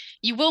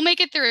 you will make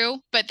it through,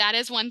 but that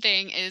is one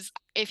thing is,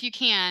 if you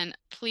can,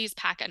 please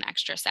pack an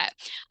extra set.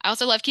 I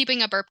also love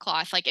keeping a burp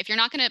cloth. Like if you're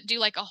not going to do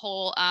like a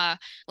whole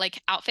like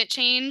outfit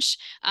change,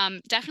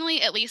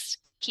 definitely at least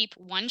keep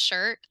one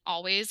shirt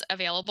always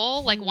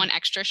available, like one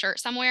extra shirt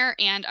somewhere,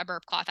 and a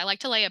burp cloth. I like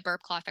to lay a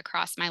burp cloth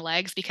across my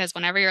legs because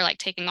whenever you're like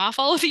taking off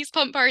all of these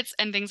pump parts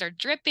and things are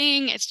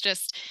dripping, it's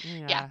just,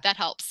 yeah, that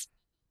helps.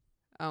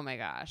 Oh my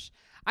gosh.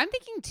 I'm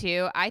thinking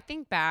too, I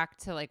think back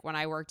to like when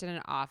I worked in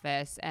an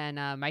office and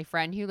my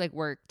friend who like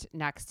worked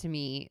next to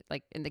me,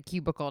 like in the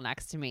cubicle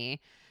next to me,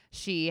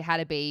 she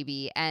had a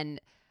baby and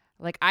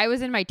like I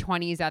was in my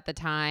 20s at the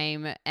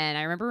time. And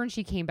I remember when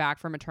she came back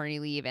from maternity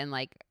leave and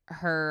like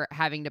her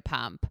having to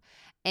pump.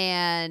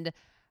 And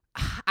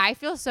I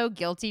feel so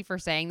guilty for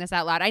saying this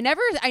out loud. I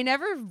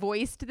never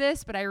voiced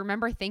this, but I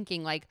remember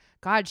thinking like,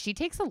 God, she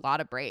takes a lot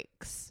of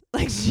breaks.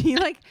 Like she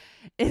like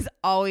is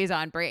always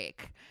on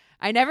break.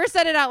 I never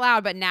said it out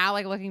loud, but now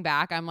like looking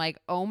back, I'm like,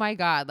 oh my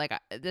God, like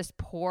this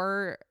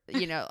poor,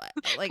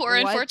 like poor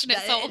unfortunate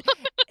soul.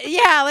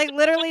 Yeah, like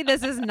literally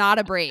this is not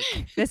a break.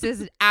 This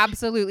is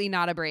absolutely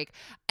not a break.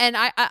 And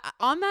I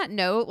on that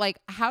note, like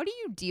how do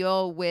you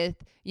deal with,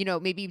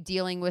 maybe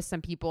dealing with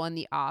some people in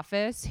the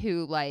office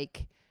who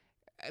like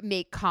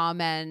make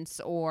comments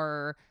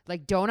or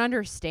like don't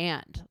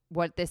understand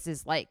what this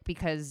is like,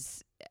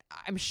 because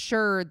I'm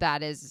sure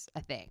that is a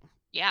thing.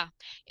 Yeah.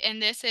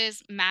 And this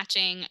is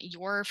matching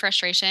your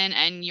frustration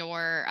and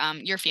your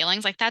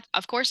feelings like that.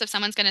 Of course, if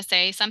someone's going to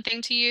say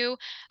something to you,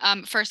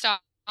 first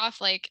off,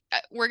 like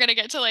we're going to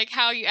get to like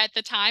how you at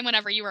the time,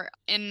 whenever you were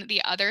in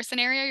the other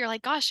scenario, you're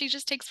like, gosh, she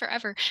just takes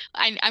forever.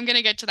 I'm going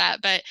to get to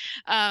that. But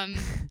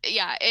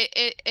yeah,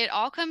 it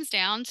all comes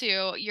down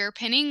to you're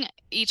pinning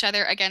each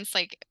other against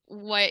like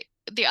what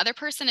the other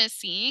person is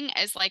seeing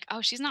as like,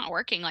 oh, she's not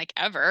working like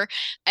ever.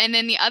 And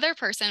then the other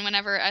person,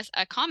 whenever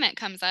a comment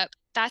comes up,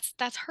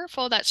 that's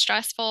hurtful, that's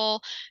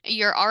stressful.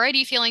 You're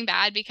already feeling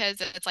bad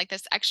because it's like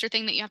this extra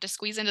thing that you have to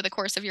squeeze into the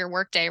course of your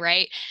workday,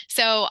 right?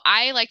 So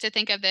I like to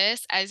think of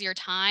this as your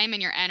time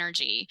and your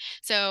energy.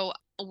 So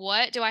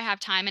what do I have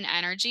time and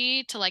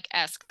energy to like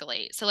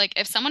escalate? So like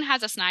if someone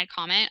has a snide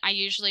comment, I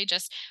usually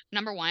just,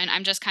 number one,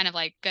 I'm just kind of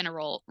like gonna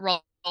roll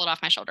it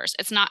off my shoulders.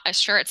 It's not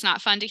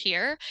fun to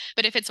hear,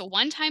 but if it's a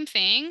one-time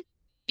thing,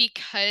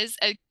 because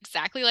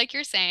exactly like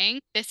you're saying,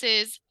 this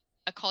is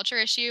a culture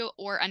issue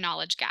or a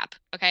knowledge gap.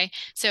 Okay.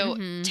 So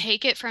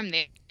take it from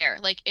there.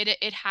 Like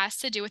it has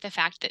to do with the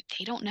fact that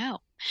they don't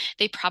know.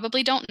 They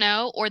probably don't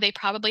know, or they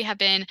probably have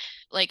been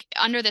like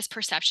under this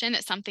perception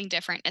that something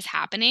different is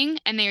happening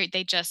and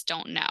they just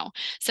don't know.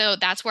 So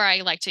that's where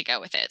I like to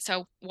go with it.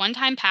 So one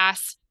time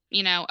pass,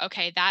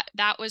 okay,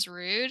 that was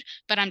rude,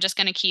 but I'm just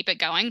going to keep it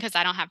going because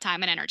I don't have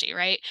time and energy,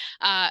 right?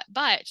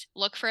 But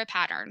look for a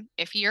pattern.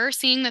 If you're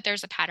seeing that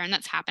there's a pattern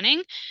that's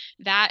happening,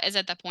 that is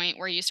at the point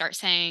where you start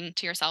saying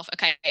to yourself,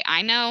 okay,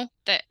 I know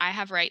that I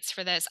have rights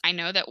for this. I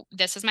know that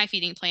this is my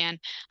feeding plan.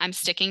 I'm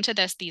sticking to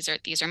this. These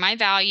are my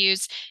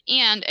values.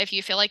 And if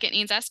you feel like it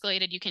needs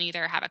escalated, you can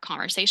either have a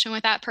conversation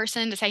with that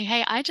person to say,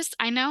 hey,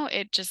 I know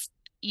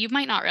you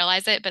might not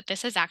realize it, but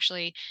this is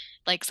actually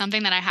like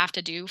something that I have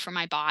to do for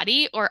my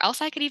body, or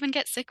else I could even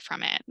get sick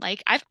from it.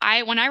 Like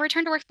when I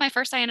returned to work my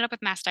first, I ended up with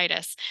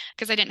mastitis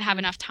because I didn't have Mm.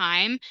 enough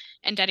time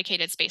and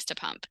dedicated space to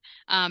pump.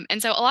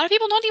 And so a lot of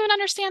people don't even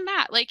understand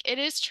that. Like it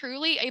is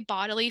truly a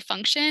bodily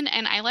function.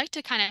 And I like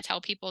to kind of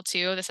tell people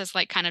too, this is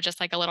like kind of just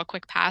like a little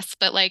quick pass,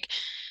 but like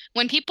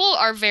when people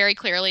are very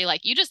clearly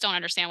like, you just don't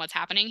understand what's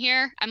happening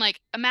here, I'm like,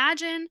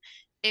 imagine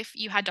if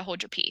you had to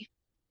hold your pee.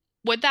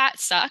 Would that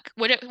suck?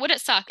 Would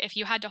it suck if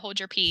you had to hold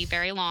your pee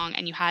very long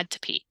and you had to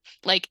pee?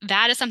 Like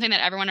that is something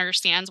that everyone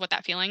understands what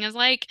that feeling is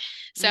like.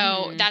 So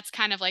Mm-hmm. that's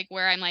kind of like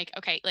where I'm like,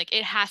 okay, like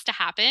it has to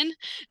happen.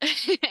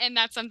 And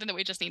that's something that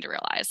we just need to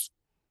realize.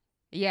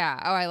 Yeah.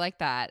 Oh, I like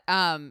that.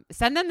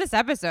 Send them this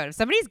episode. If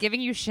somebody's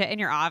giving you shit in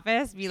your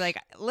office, be like,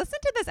 listen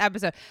to this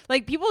episode.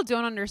 Like, people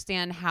don't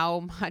understand how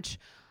much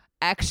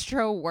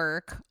extra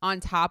work on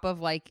top of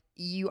like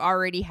you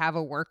already have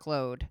a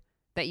workload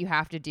that you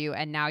have to do,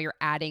 and now you're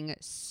adding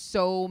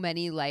so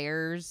many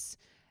layers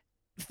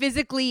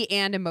physically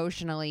and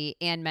emotionally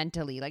and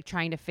mentally, like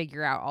trying to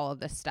figure out all of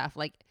this stuff.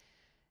 Like,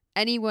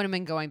 any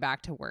woman going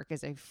back to work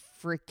is a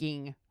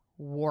freaking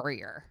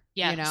warrior.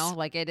 You know, Yes.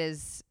 like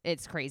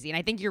it's crazy. And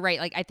I think you're right.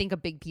 Like, I think a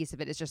big piece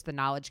of it is just the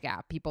knowledge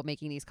gap. People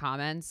making these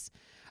comments.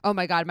 Oh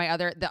my God.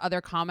 The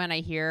other comment I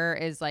hear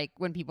is like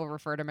when people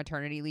refer to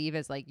maternity leave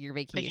as like your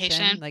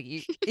vacation. Vacation. Like,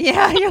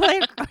 yeah, you're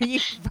like, are you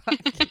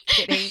fucking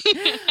kidding?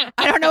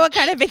 I don't know what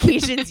kind of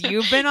vacations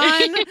you've been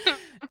on,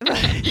 but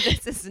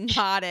this is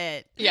not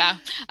it. Yeah,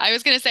 I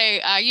was going to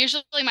say,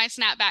 usually my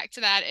snap back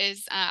to that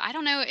is I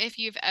don't know if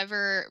you've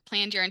ever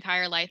planned your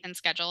entire life and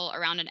schedule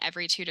around an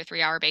every 2 to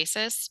 3 hour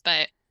basis,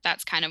 but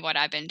that's kind of what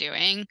I've been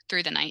doing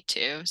through the night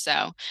too.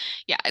 So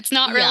yeah, it's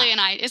not Yeah.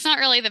 really it's not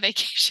really the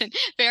vacation.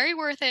 Very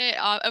worth it,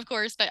 of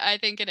course, but I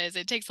think it is.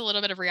 It takes a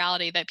little bit of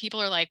reality that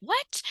people are like,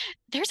 what?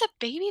 There's a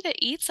baby that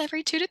eats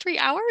every 2 to 3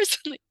 hours?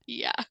 Like,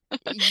 yeah.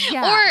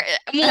 Or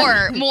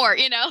Yeah. more,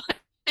 let's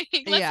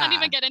not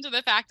even Yeah. get into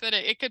the fact that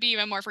it could be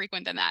even more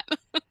frequent than that.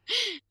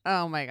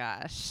 Oh my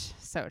gosh.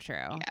 So true.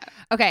 Yeah.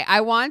 Okay,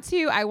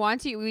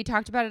 we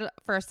talked about it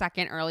for a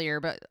second earlier,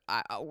 but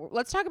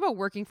let's talk about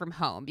working from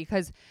home,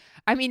 because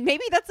I mean,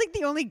 maybe that's like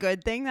the only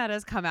good thing that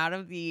has come out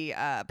of the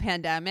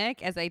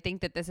pandemic, as I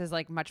think that this is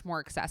like much more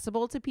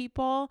accessible to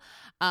people.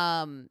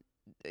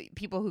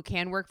 People who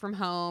can work from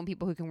home,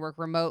 people who can work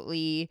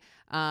remotely.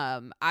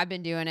 I've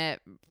been doing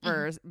it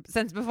for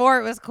since before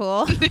it was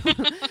cool.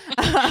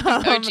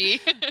 OG.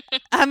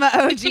 I'm an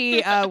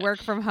OG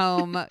work from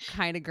home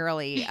kind of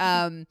girly.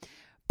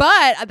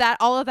 But that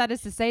all of that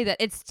is to say that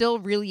it's still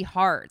really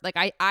hard. Like,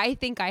 I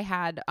think I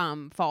had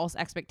false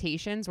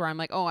expectations where I'm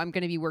like, oh, I'm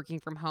going to be working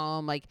from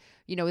home. Like,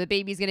 you know, the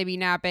baby's going to be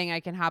napping. I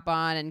can hop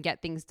on and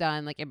get things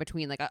done like in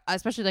between, like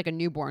especially like a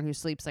newborn who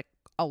sleeps like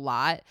a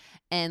lot.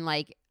 And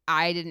like,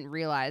 I didn't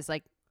realize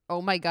like,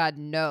 oh my God,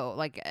 no.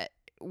 Like,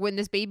 when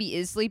this baby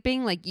is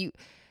sleeping, like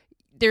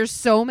there's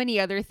so many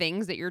other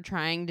things that you're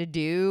trying to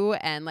do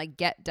and like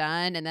get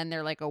done, and then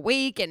they're like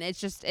awake, and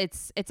it's just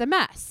it's a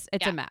mess.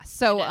 It's a mess.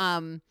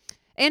 So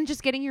and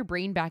just getting your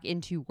brain back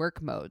into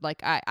work mode.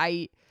 Like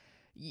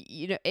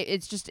you know,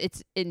 it's just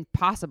it's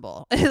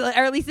impossible. Or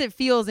at least it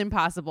feels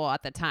impossible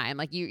at the time.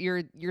 Like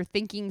you're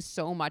thinking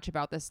so much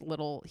about this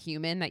little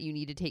human that you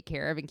need to take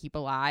care of and keep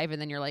alive,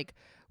 and then you're like,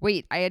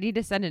 wait, I need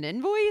to send an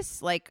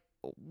invoice? Like,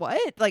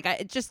 what? Like,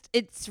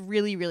 it's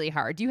really, really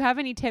hard. Do you have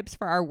any tips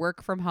for our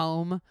work from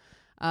home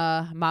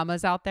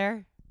mamas out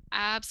there?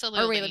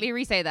 Absolutely. Or wait, let me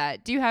re-say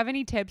that. Do you have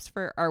any tips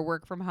for our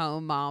work from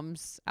home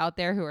moms out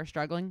there who are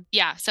struggling?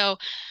 Yeah. So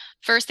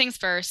first things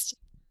first,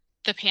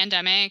 the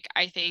pandemic,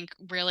 I think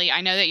really,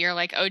 I know that you're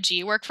like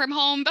OG work from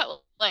home,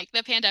 but like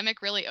the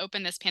pandemic really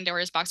opened this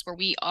Pandora's box where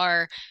we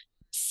are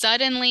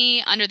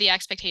suddenly under the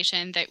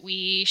expectation that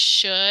we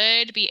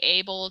should be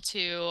able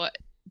to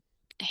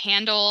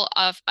handle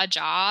of a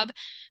job,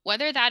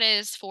 whether that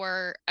is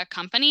for a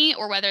company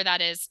or whether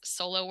that is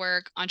solo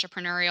work,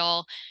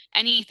 entrepreneurial,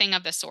 anything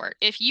of the sort.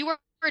 If you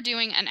are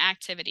doing an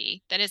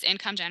activity that is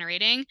income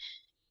generating,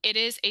 it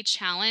is a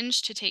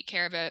challenge to take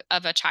care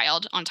of a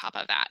child on top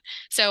of that.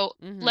 So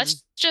Mm-hmm.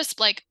 let's just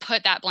like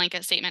put that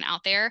blanket statement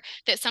out there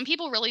that some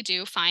people really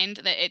do find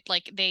that it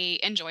like they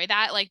enjoy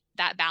that, like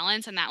that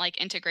balance and that like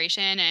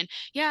integration. And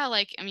yeah,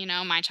 like,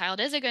 my child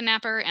is a good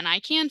napper and I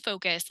can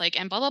focus, like,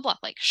 and blah, blah, blah.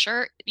 Like,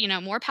 sure,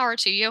 more power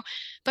to you.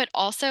 But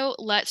also,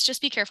 let's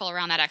just be careful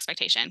around that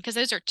expectation, because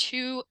those are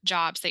two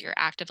jobs that you're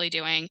actively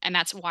doing. And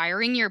that's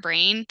wiring your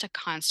brain to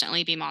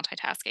constantly be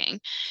multitasking.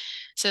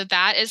 So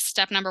that is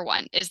step number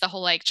one, is the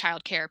whole like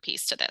childcare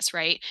piece to this,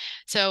 right?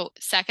 So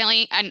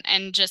secondly,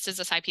 and just as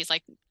a side piece,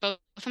 like both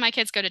of my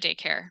kids go to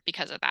daycare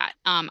because of that.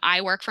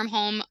 I work from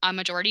home a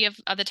majority of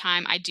the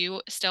time. I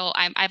do still,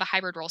 I have a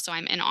hybrid role, so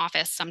I'm in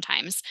office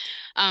sometimes.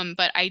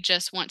 But I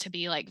just want to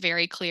be like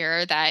very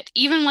clear that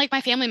even like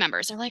my family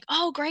members are like,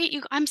 oh, great,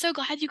 I'm so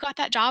glad you got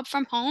that job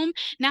from home.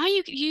 Now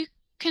you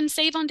can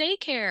save on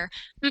daycare.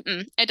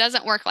 It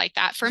doesn't work like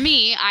that. For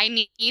me, I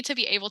need to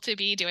be able to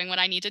be doing what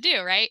I need to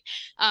do, right?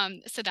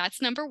 So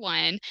that's number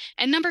one.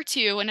 And number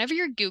two, whenever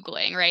you're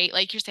Googling, right,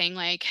 like you're saying,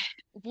 like,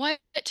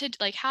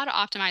 how to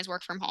optimize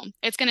work from home,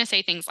 it's going to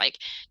say things like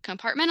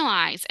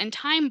compartmentalize and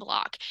time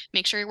block,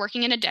 make sure you're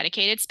working in a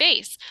dedicated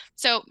space.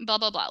 So blah,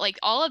 blah, blah. Like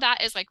all of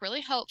that is like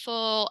really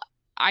helpful.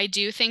 I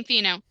do think,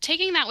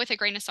 taking that with a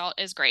grain of salt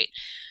is great.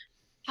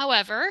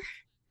 However,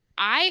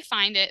 I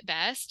find it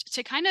best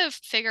to kind of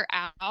figure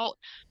out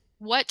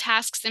what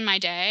tasks in my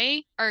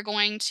day are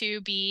going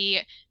to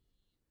be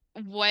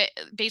what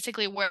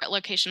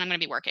location I'm going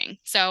to be working.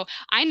 So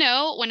I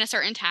know when a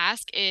certain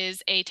task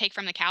is a take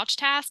from the couch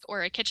task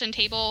or a kitchen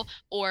table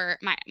or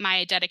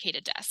my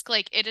dedicated desk.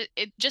 Like it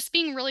just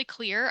being really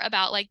clear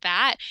about like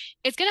that,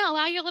 it's going to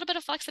allow you a little bit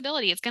of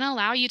flexibility. It's going to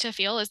allow you to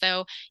feel as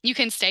though you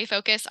can stay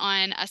focused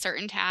on a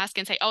certain task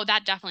and say, oh,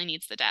 that definitely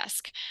needs the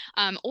desk.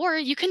 Or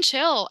you can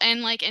chill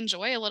and like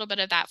enjoy a little bit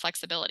of that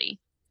flexibility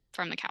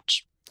from the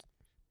couch.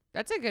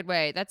 That's a good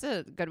way. That's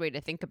a good way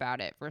to think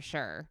about it for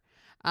sure.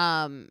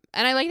 And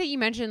I like that you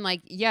mentioned,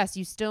 like, yes,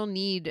 you still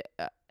need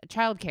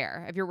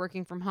childcare if you're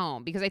working from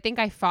home, because I think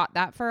I fought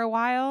that for a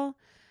while.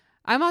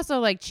 I'm also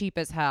like cheap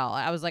as hell.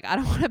 I was like, I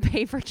don't want to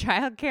pay for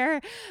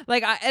childcare.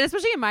 Like, and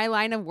especially in my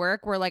line of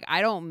work where like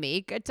I don't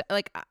make it.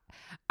 Like,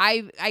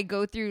 I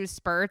go through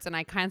spurts and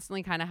I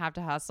constantly kind of have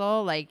to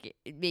hustle, like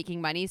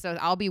making money. So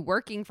I'll be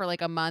working for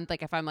like a month,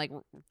 like if I'm like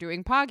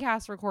doing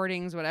podcast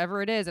recordings,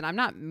 whatever it is, and I'm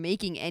not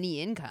making any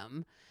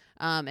income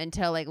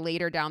until like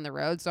later down the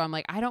road. So I'm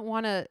like, I don't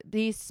want to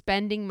be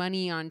spending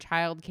money on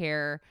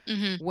childcare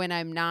when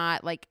I'm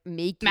not like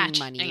making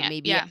money.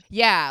 Maybe,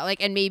 like,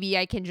 and maybe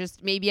I can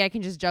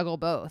just juggle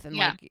both. And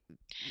like,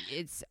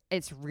 it's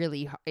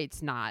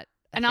not.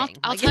 And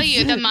I'll tell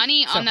you, the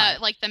money on the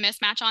like the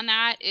mismatch on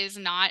that is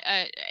not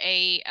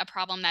a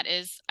problem that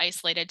is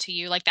isolated to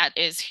you. Like that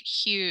is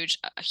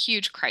a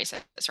huge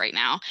crisis right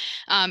now.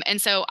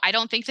 And so I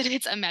don't think that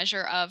it's a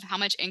measure of how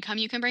much income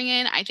you can bring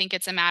in. I think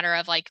it's a matter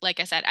of like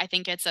I said, I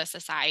think it's a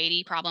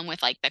society problem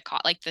with like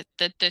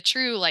the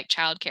true like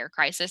childcare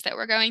crisis that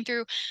we're going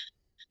through.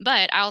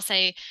 But I'll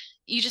say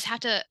you just have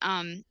to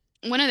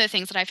one of the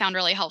things that I found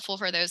really helpful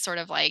for those sort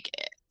of like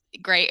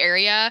gray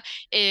area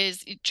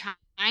is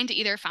trying to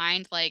either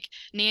find like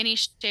nanny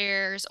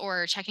shares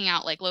or checking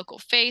out like local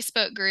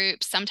Facebook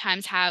groups.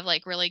 Sometimes have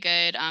like really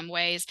good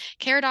ways.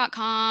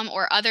 Care.com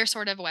or other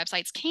sort of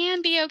websites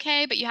can be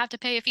okay, but you have to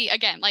pay a fee.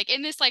 Again, like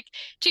in this like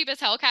cheap as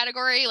hell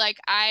category, like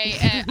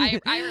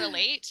I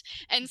relate.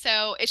 And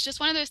so it's just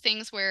one of those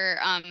things where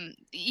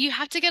you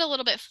have to get a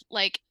little bit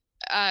like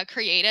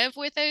creative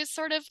with those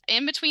sort of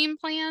in-between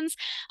plans.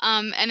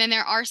 And then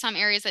there are some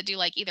areas that do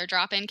like either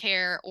drop-in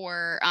care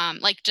or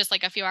like just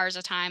like a few hours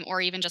of time, or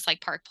even just like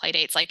park play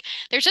dates. Like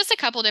there's just a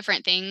couple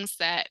different things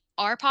that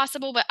are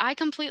possible, but I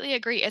completely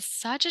agree. It's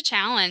such a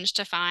challenge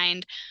to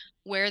find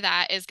where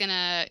that is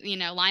gonna,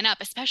 line up,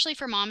 especially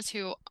for moms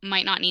who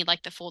might not need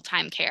like the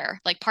full-time care.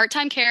 Like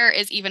part-time care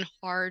is even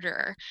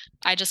harder.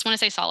 I just want to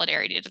say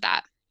solidarity to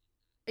that.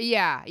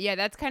 Yeah,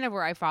 that's kind of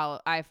where I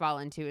fall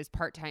into is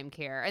part-time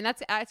care. And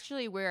that's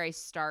actually where I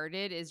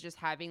started, is just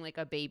having like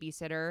a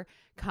babysitter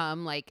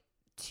come like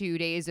 2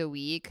 days a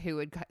week who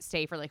would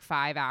stay for like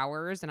 5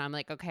 hours. And I'm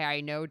like, okay,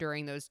 I know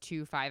during those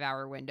 2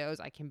 5-hour windows,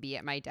 I can be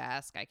at my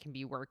desk, I can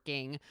be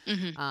working.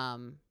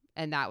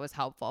 And that was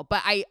helpful.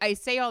 But I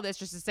say all this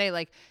just to say,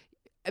 like,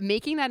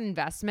 making that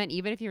investment,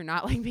 even if you're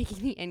not like making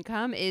the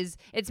income, it's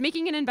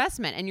making an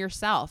investment in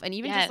yourself. And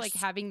even just like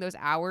having those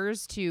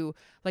hours to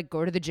like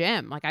go to the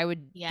gym. Like I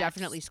would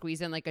definitely squeeze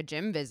in like a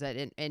gym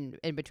visit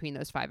in between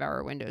those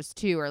 5-hour windows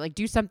too, or like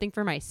do something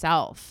for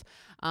myself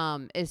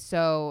is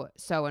so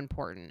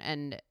important.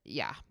 And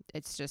yeah,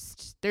 it's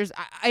just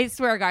I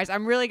swear, guys,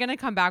 I'm really going to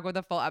come back with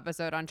a full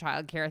episode on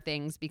childcare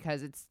things,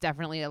 because it's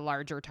definitely a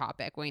larger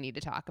topic we need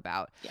to talk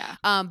about.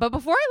 Yeah. But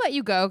before I let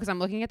you go, because I'm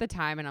looking at the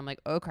time and I'm like,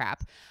 oh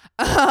crap.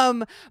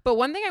 But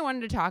one thing I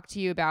wanted to talk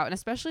to you about, and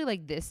especially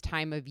like this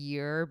time of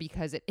year,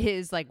 because it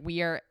is like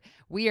we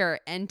are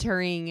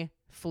entering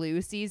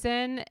flu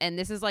season, and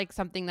this is like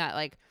something that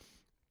like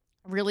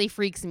really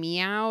freaks me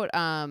out,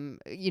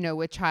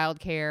 with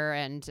childcare.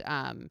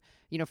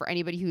 And for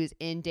anybody who's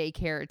in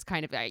daycare, it's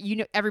kind of,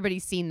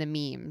 everybody's seen the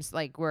memes,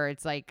 like where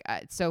it's like,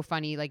 it's so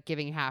funny, like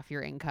giving half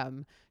your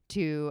income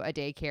to a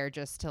daycare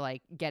just to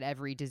like get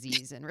every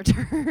disease in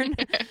return.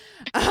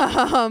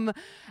 And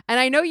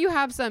I know you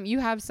have some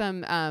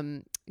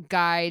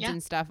guides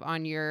and stuff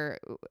on your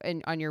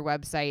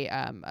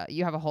website.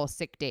 You have a whole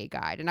sick day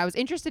guide, and I was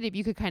interested if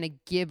you could kind of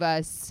give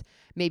us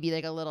maybe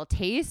like a little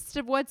taste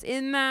of what's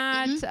in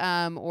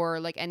that, or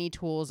like any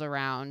tools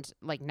around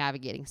like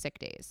navigating sick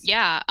days.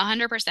 Yeah,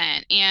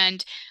 100%.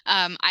 And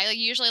I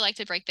usually like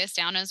to break this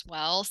down as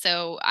well.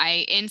 So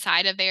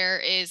inside of there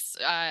is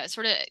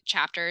sort of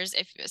chapters.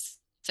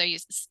 So you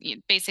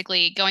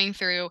basically going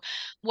through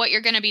what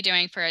you're going to be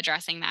doing for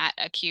addressing that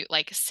acute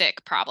like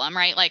sick problem,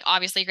 right? Like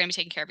obviously you're going to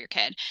be taking care of your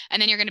kid,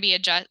 and then you're going to be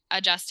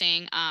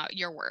adjusting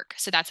your work.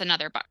 So that's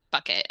another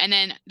bucket. And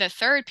then the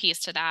third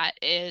piece to that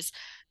is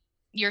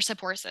your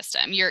support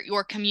system,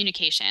 your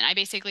communication. I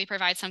basically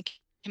provide some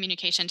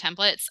communication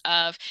templates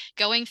of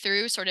going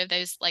through sort of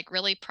those like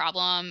really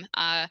problem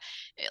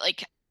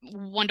like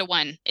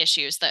one-to-one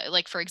issues that,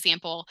 like, for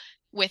example,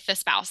 with the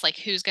spouse, like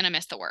who's going to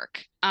miss the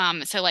work.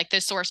 So like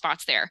those sore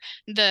spots there,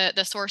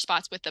 the sore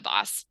spots with the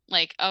boss,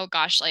 like, oh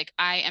gosh, like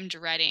I am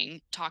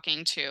dreading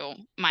talking to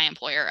my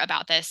employer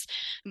about this,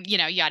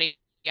 yada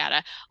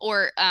yada.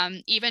 Or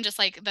even just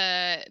like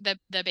the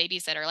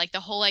babysitter, like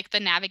the whole, like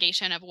the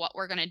navigation of what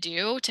we're going to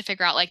do to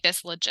figure out like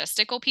this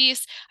logistical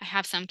piece. I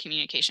have some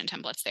communication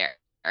templates there.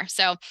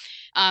 So,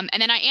 and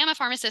then I am a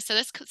pharmacist. So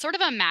this sort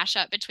of a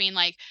mashup between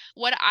like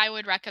what I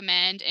would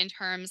recommend in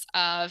terms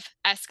of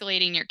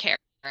escalating your care.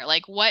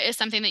 Like what is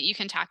something that you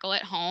can tackle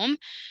at home,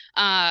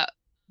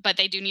 but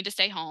they do need to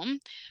stay home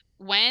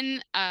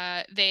when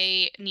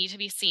they need to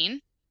be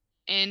seen,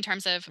 in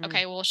terms of,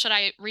 okay, well, should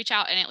I reach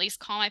out and at least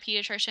call my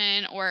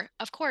pediatrician? Or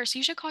of course,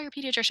 you should call your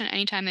pediatrician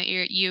anytime that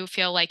you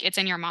feel like it's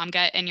in your mom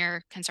gut and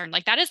you're concerned.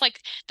 Like that is like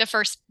the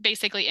first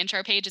basically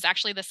intro page is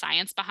actually the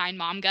science behind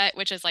mom gut,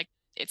 which is like,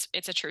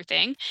 it's a true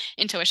thing.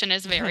 Intuition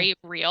is very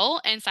real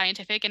and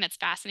scientific, and it's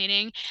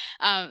fascinating.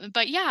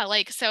 But yeah,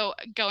 like, so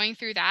going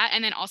through that,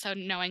 and then also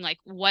knowing like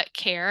what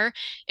care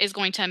is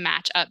going to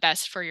match up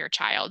best for your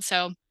child.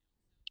 So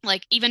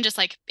like even just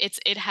like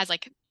it has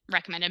like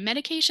recommended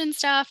medication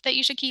stuff that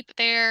you should keep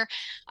there.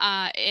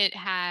 It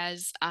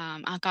has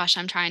oh gosh,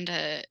 I'm trying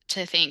to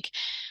think.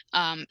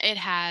 It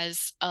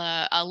has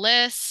a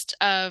list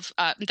of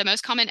the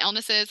most common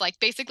illnesses, like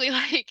basically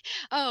like,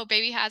 oh,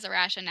 baby has a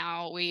rash and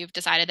now we've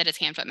decided that it's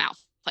hand, foot,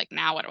 mouth. Like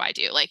now what do I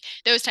do? Like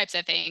those types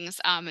of things.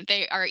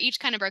 They are each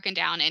kind of broken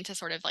down into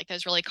sort of like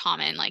those really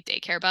common like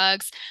daycare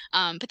bugs.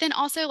 But then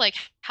also like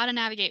how to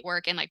navigate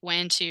work and like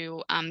when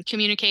to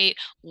communicate,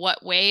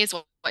 what ways,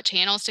 what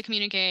channels to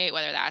communicate,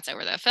 whether that's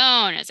over the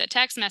phone, is it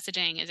text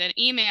messaging, is it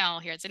email,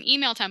 here's an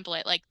email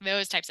template, like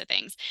those types of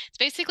things. It's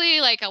basically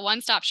like a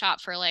one-stop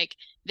shop for like,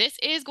 this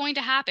is going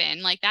to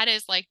happen. Like that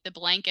is like the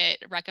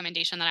blanket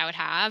recommendation that I would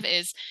have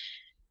is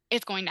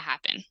it's going to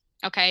happen.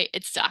 Okay.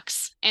 It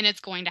sucks and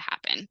it's going to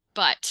happen.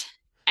 But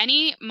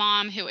any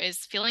mom who is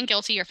feeling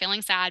guilty or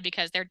feeling sad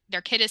because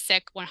their kid is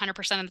sick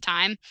 100% of the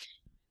time,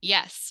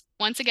 yes.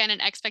 Once again, an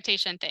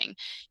expectation thing.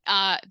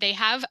 They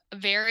have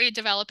very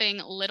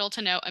developing little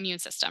to no immune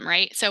system,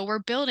 right? So we're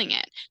building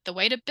it. The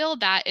way to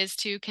build that is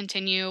to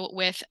continue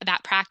with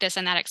that practice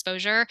and that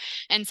exposure.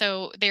 And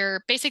so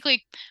they're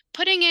basically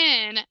putting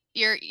in,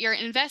 you're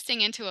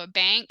investing into a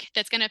bank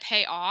that's going to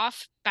pay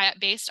off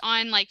based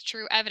on like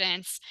true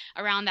evidence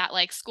around that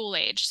like school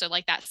age. So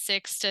like that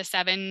 6 to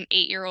 7,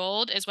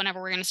 8-year-old is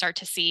whenever we're going to start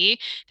to see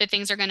that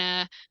things are going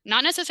to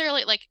not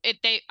necessarily like it.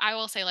 I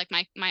will say like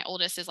my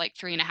oldest is like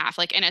 3.5,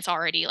 like, and it's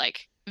already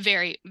like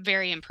very,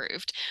 very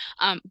improved.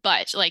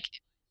 But like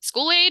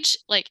school age,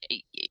 like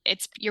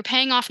you're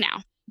paying off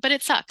now, but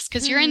it sucks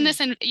because you're in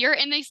this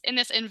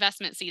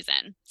investment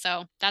season.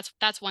 So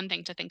that's one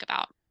thing to think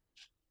about.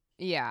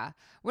 Yeah.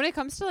 When it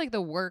comes to like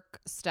the work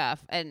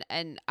stuff, and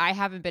I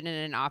haven't been in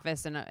an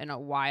office in a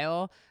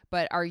while,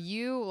 but are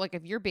you like,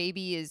 if your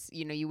baby is,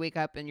 you wake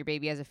up and your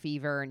baby has a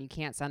fever and you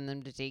can't send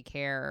them to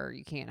daycare or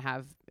you can't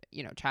have,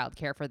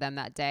 childcare for them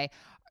that day,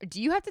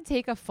 do you have to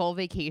take a full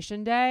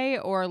vacation day,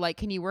 or like,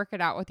 can you work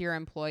it out with your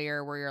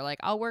employer where you're like,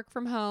 I'll work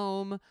from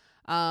home,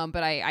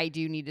 but I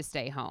do need to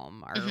stay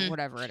home or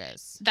whatever it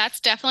is? That's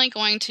definitely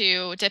going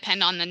to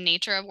depend on the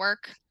nature of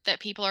work that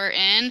people are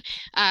in.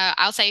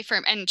 I'll say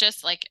and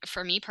just like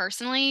for me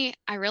personally,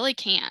 I really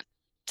can't.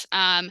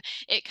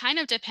 It kind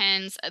of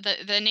depends.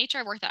 The nature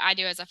of work that I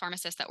do as a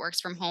pharmacist that works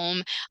from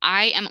home,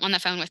 I am on the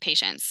phone with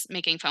patients,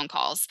 making phone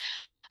calls.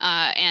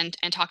 And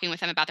talking with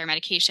them about their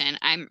medication.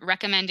 I'm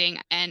recommending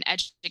and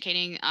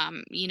educating,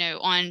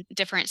 on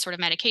different sort of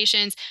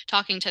medications,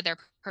 talking to their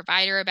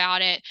provider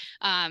about it,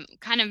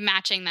 kind of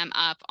matching them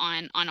up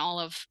on all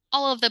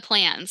of the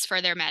plans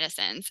for their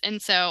medicines. And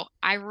so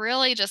I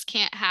really just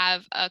can't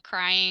have a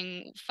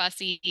crying,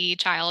 fussy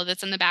child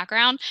that's in the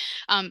background.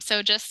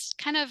 So just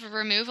kind of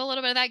remove a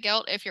little bit of that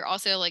guilt if you're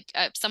also like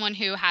someone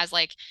who has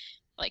like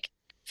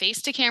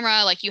face to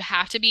camera, like you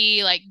have to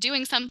be like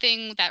doing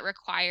something that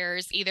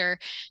requires either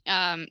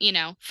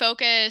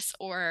focus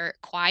or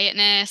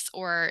quietness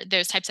or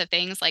those types of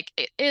things. Like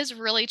it is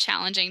really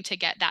challenging to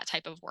get that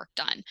type of work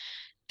done.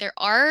 There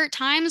are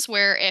times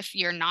where if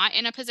you're not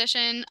in a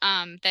position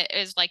that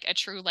is like a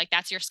true, like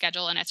that's your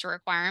schedule and it's a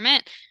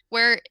requirement,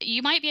 where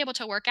you might be able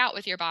to work out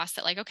with your boss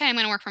that like, okay, I'm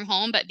going to work from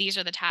home, but these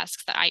are the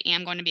tasks that I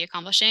am going to be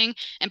accomplishing.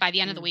 And by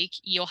the end of the week,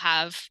 you'll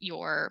have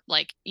your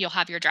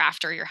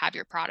draft or you'll have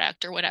your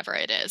product or whatever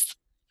it is.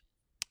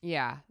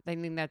 Yeah, I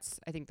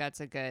think that's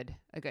a good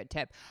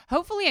tip.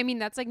 Hopefully, I mean,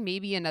 that's like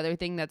maybe another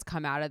thing that's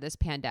come out of this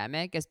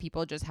pandemic is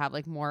people just have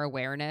like more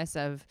awareness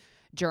of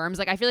germs.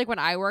 Like I feel like when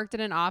I worked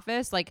in an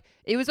office, like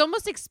it was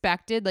almost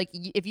expected, like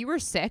if you were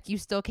sick, you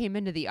still came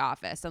into the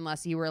office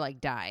unless you were like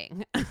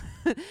dying.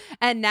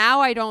 And now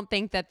I don't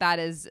think that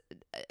is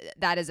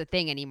a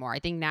thing anymore. I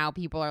think now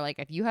people are like,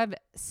 if you have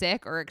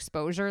sick or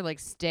exposure, like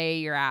stay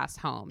your ass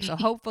home. So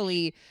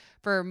hopefully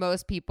for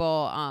most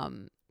people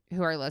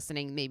who are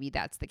listening, maybe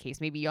that's the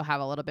case. Maybe you'll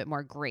have a little bit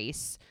more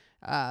grace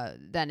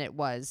than it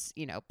was,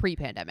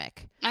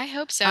 pre-pandemic. I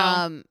hope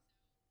so.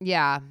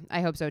 Yeah,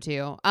 I hope so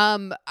too.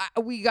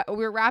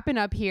 We're wrapping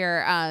up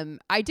here.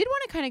 I did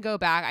want to kind of go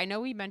back. I know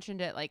we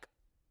mentioned it like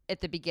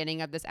at the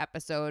beginning of this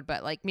episode,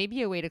 but like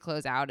maybe a way to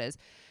close out is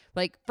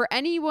like for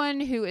anyone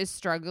who is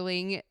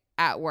struggling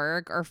at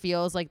work or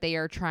feels like they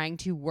are trying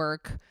to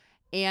work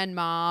and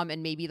mom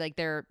and maybe like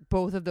they're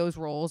both of those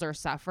roles are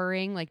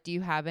suffering. Like, do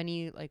you have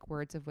any like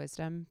words of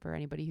wisdom for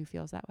anybody who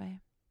feels that way?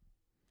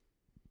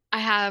 I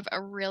have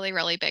a really,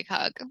 really big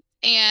hug,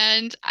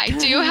 and I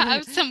do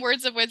have some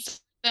words of wisdom.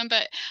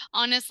 But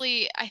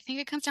honestly, I think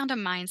it comes down to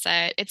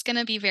mindset. It's going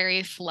to be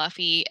very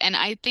fluffy. And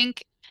I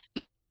think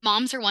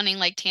moms are wanting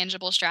like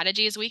tangible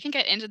strategies. We can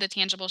get into the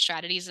tangible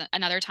strategies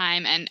another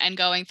time and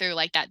going through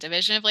like that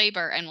division of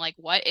labor and like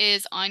what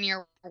is on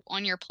your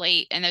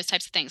plate and those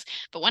types of things.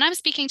 But when I'm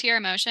speaking to your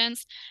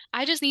emotions,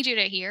 I just need you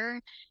to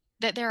hear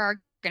that there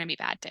are going to be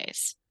bad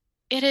days.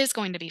 It is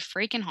going to be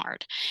freaking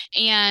hard.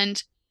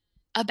 And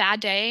a bad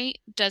day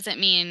doesn't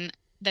mean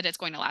that it's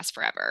going to last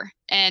forever.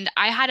 And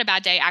I had a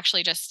bad day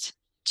actually just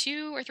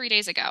 2 or 3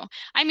 days ago.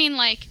 I mean,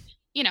 like,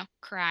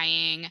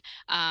 crying,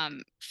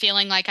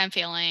 feeling like I'm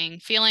failing,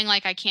 feeling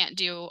like I can't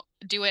do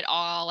it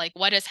all, like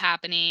what is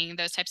happening,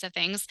 those types of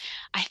things.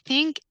 I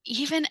think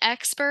even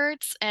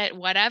experts at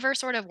whatever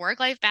sort of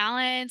work-life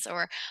balance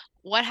or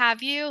what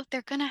have you,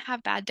 they're going to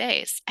have bad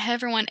days.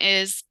 Everyone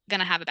is going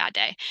to have a bad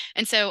day.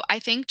 And so I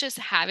think just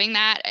having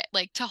that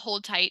like to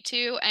hold tight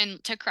to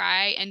and to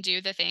cry and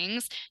do the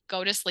things,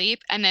 go to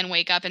sleep and then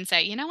wake up and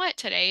say, you know what,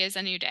 today is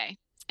a new day.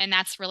 And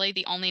that's really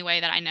the only way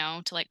that I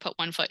know to like put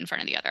one foot in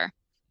front of the other.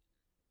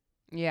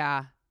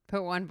 Yeah.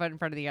 Put one foot in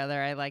front of the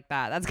other. I like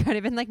that. That's kind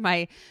of been like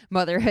my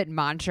motherhood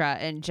mantra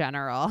in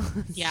general.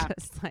 Yeah.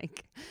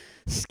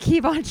 Just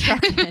keep on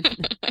trucking.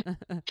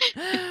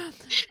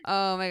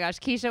 Oh my gosh.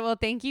 Keisha, well,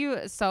 thank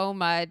you so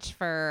much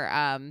for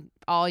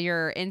all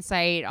your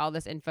insight, all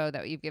this info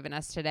that you've given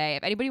us today.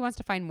 If anybody wants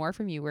to find more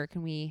from you, where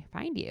can we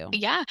find you?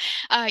 Yeah.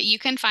 You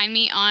can find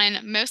me on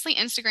mostly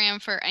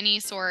Instagram for any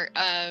sort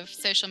of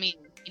social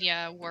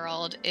media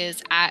world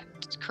is at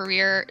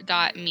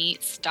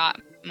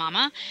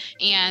career.meets.mama.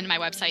 And my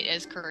website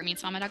is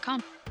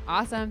careermeetsmama.com.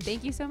 Awesome.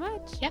 Thank you so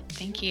much. Yep.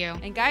 Thank you.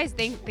 And guys,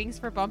 thanks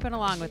for bumping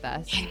along with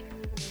us.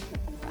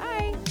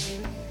 Bye.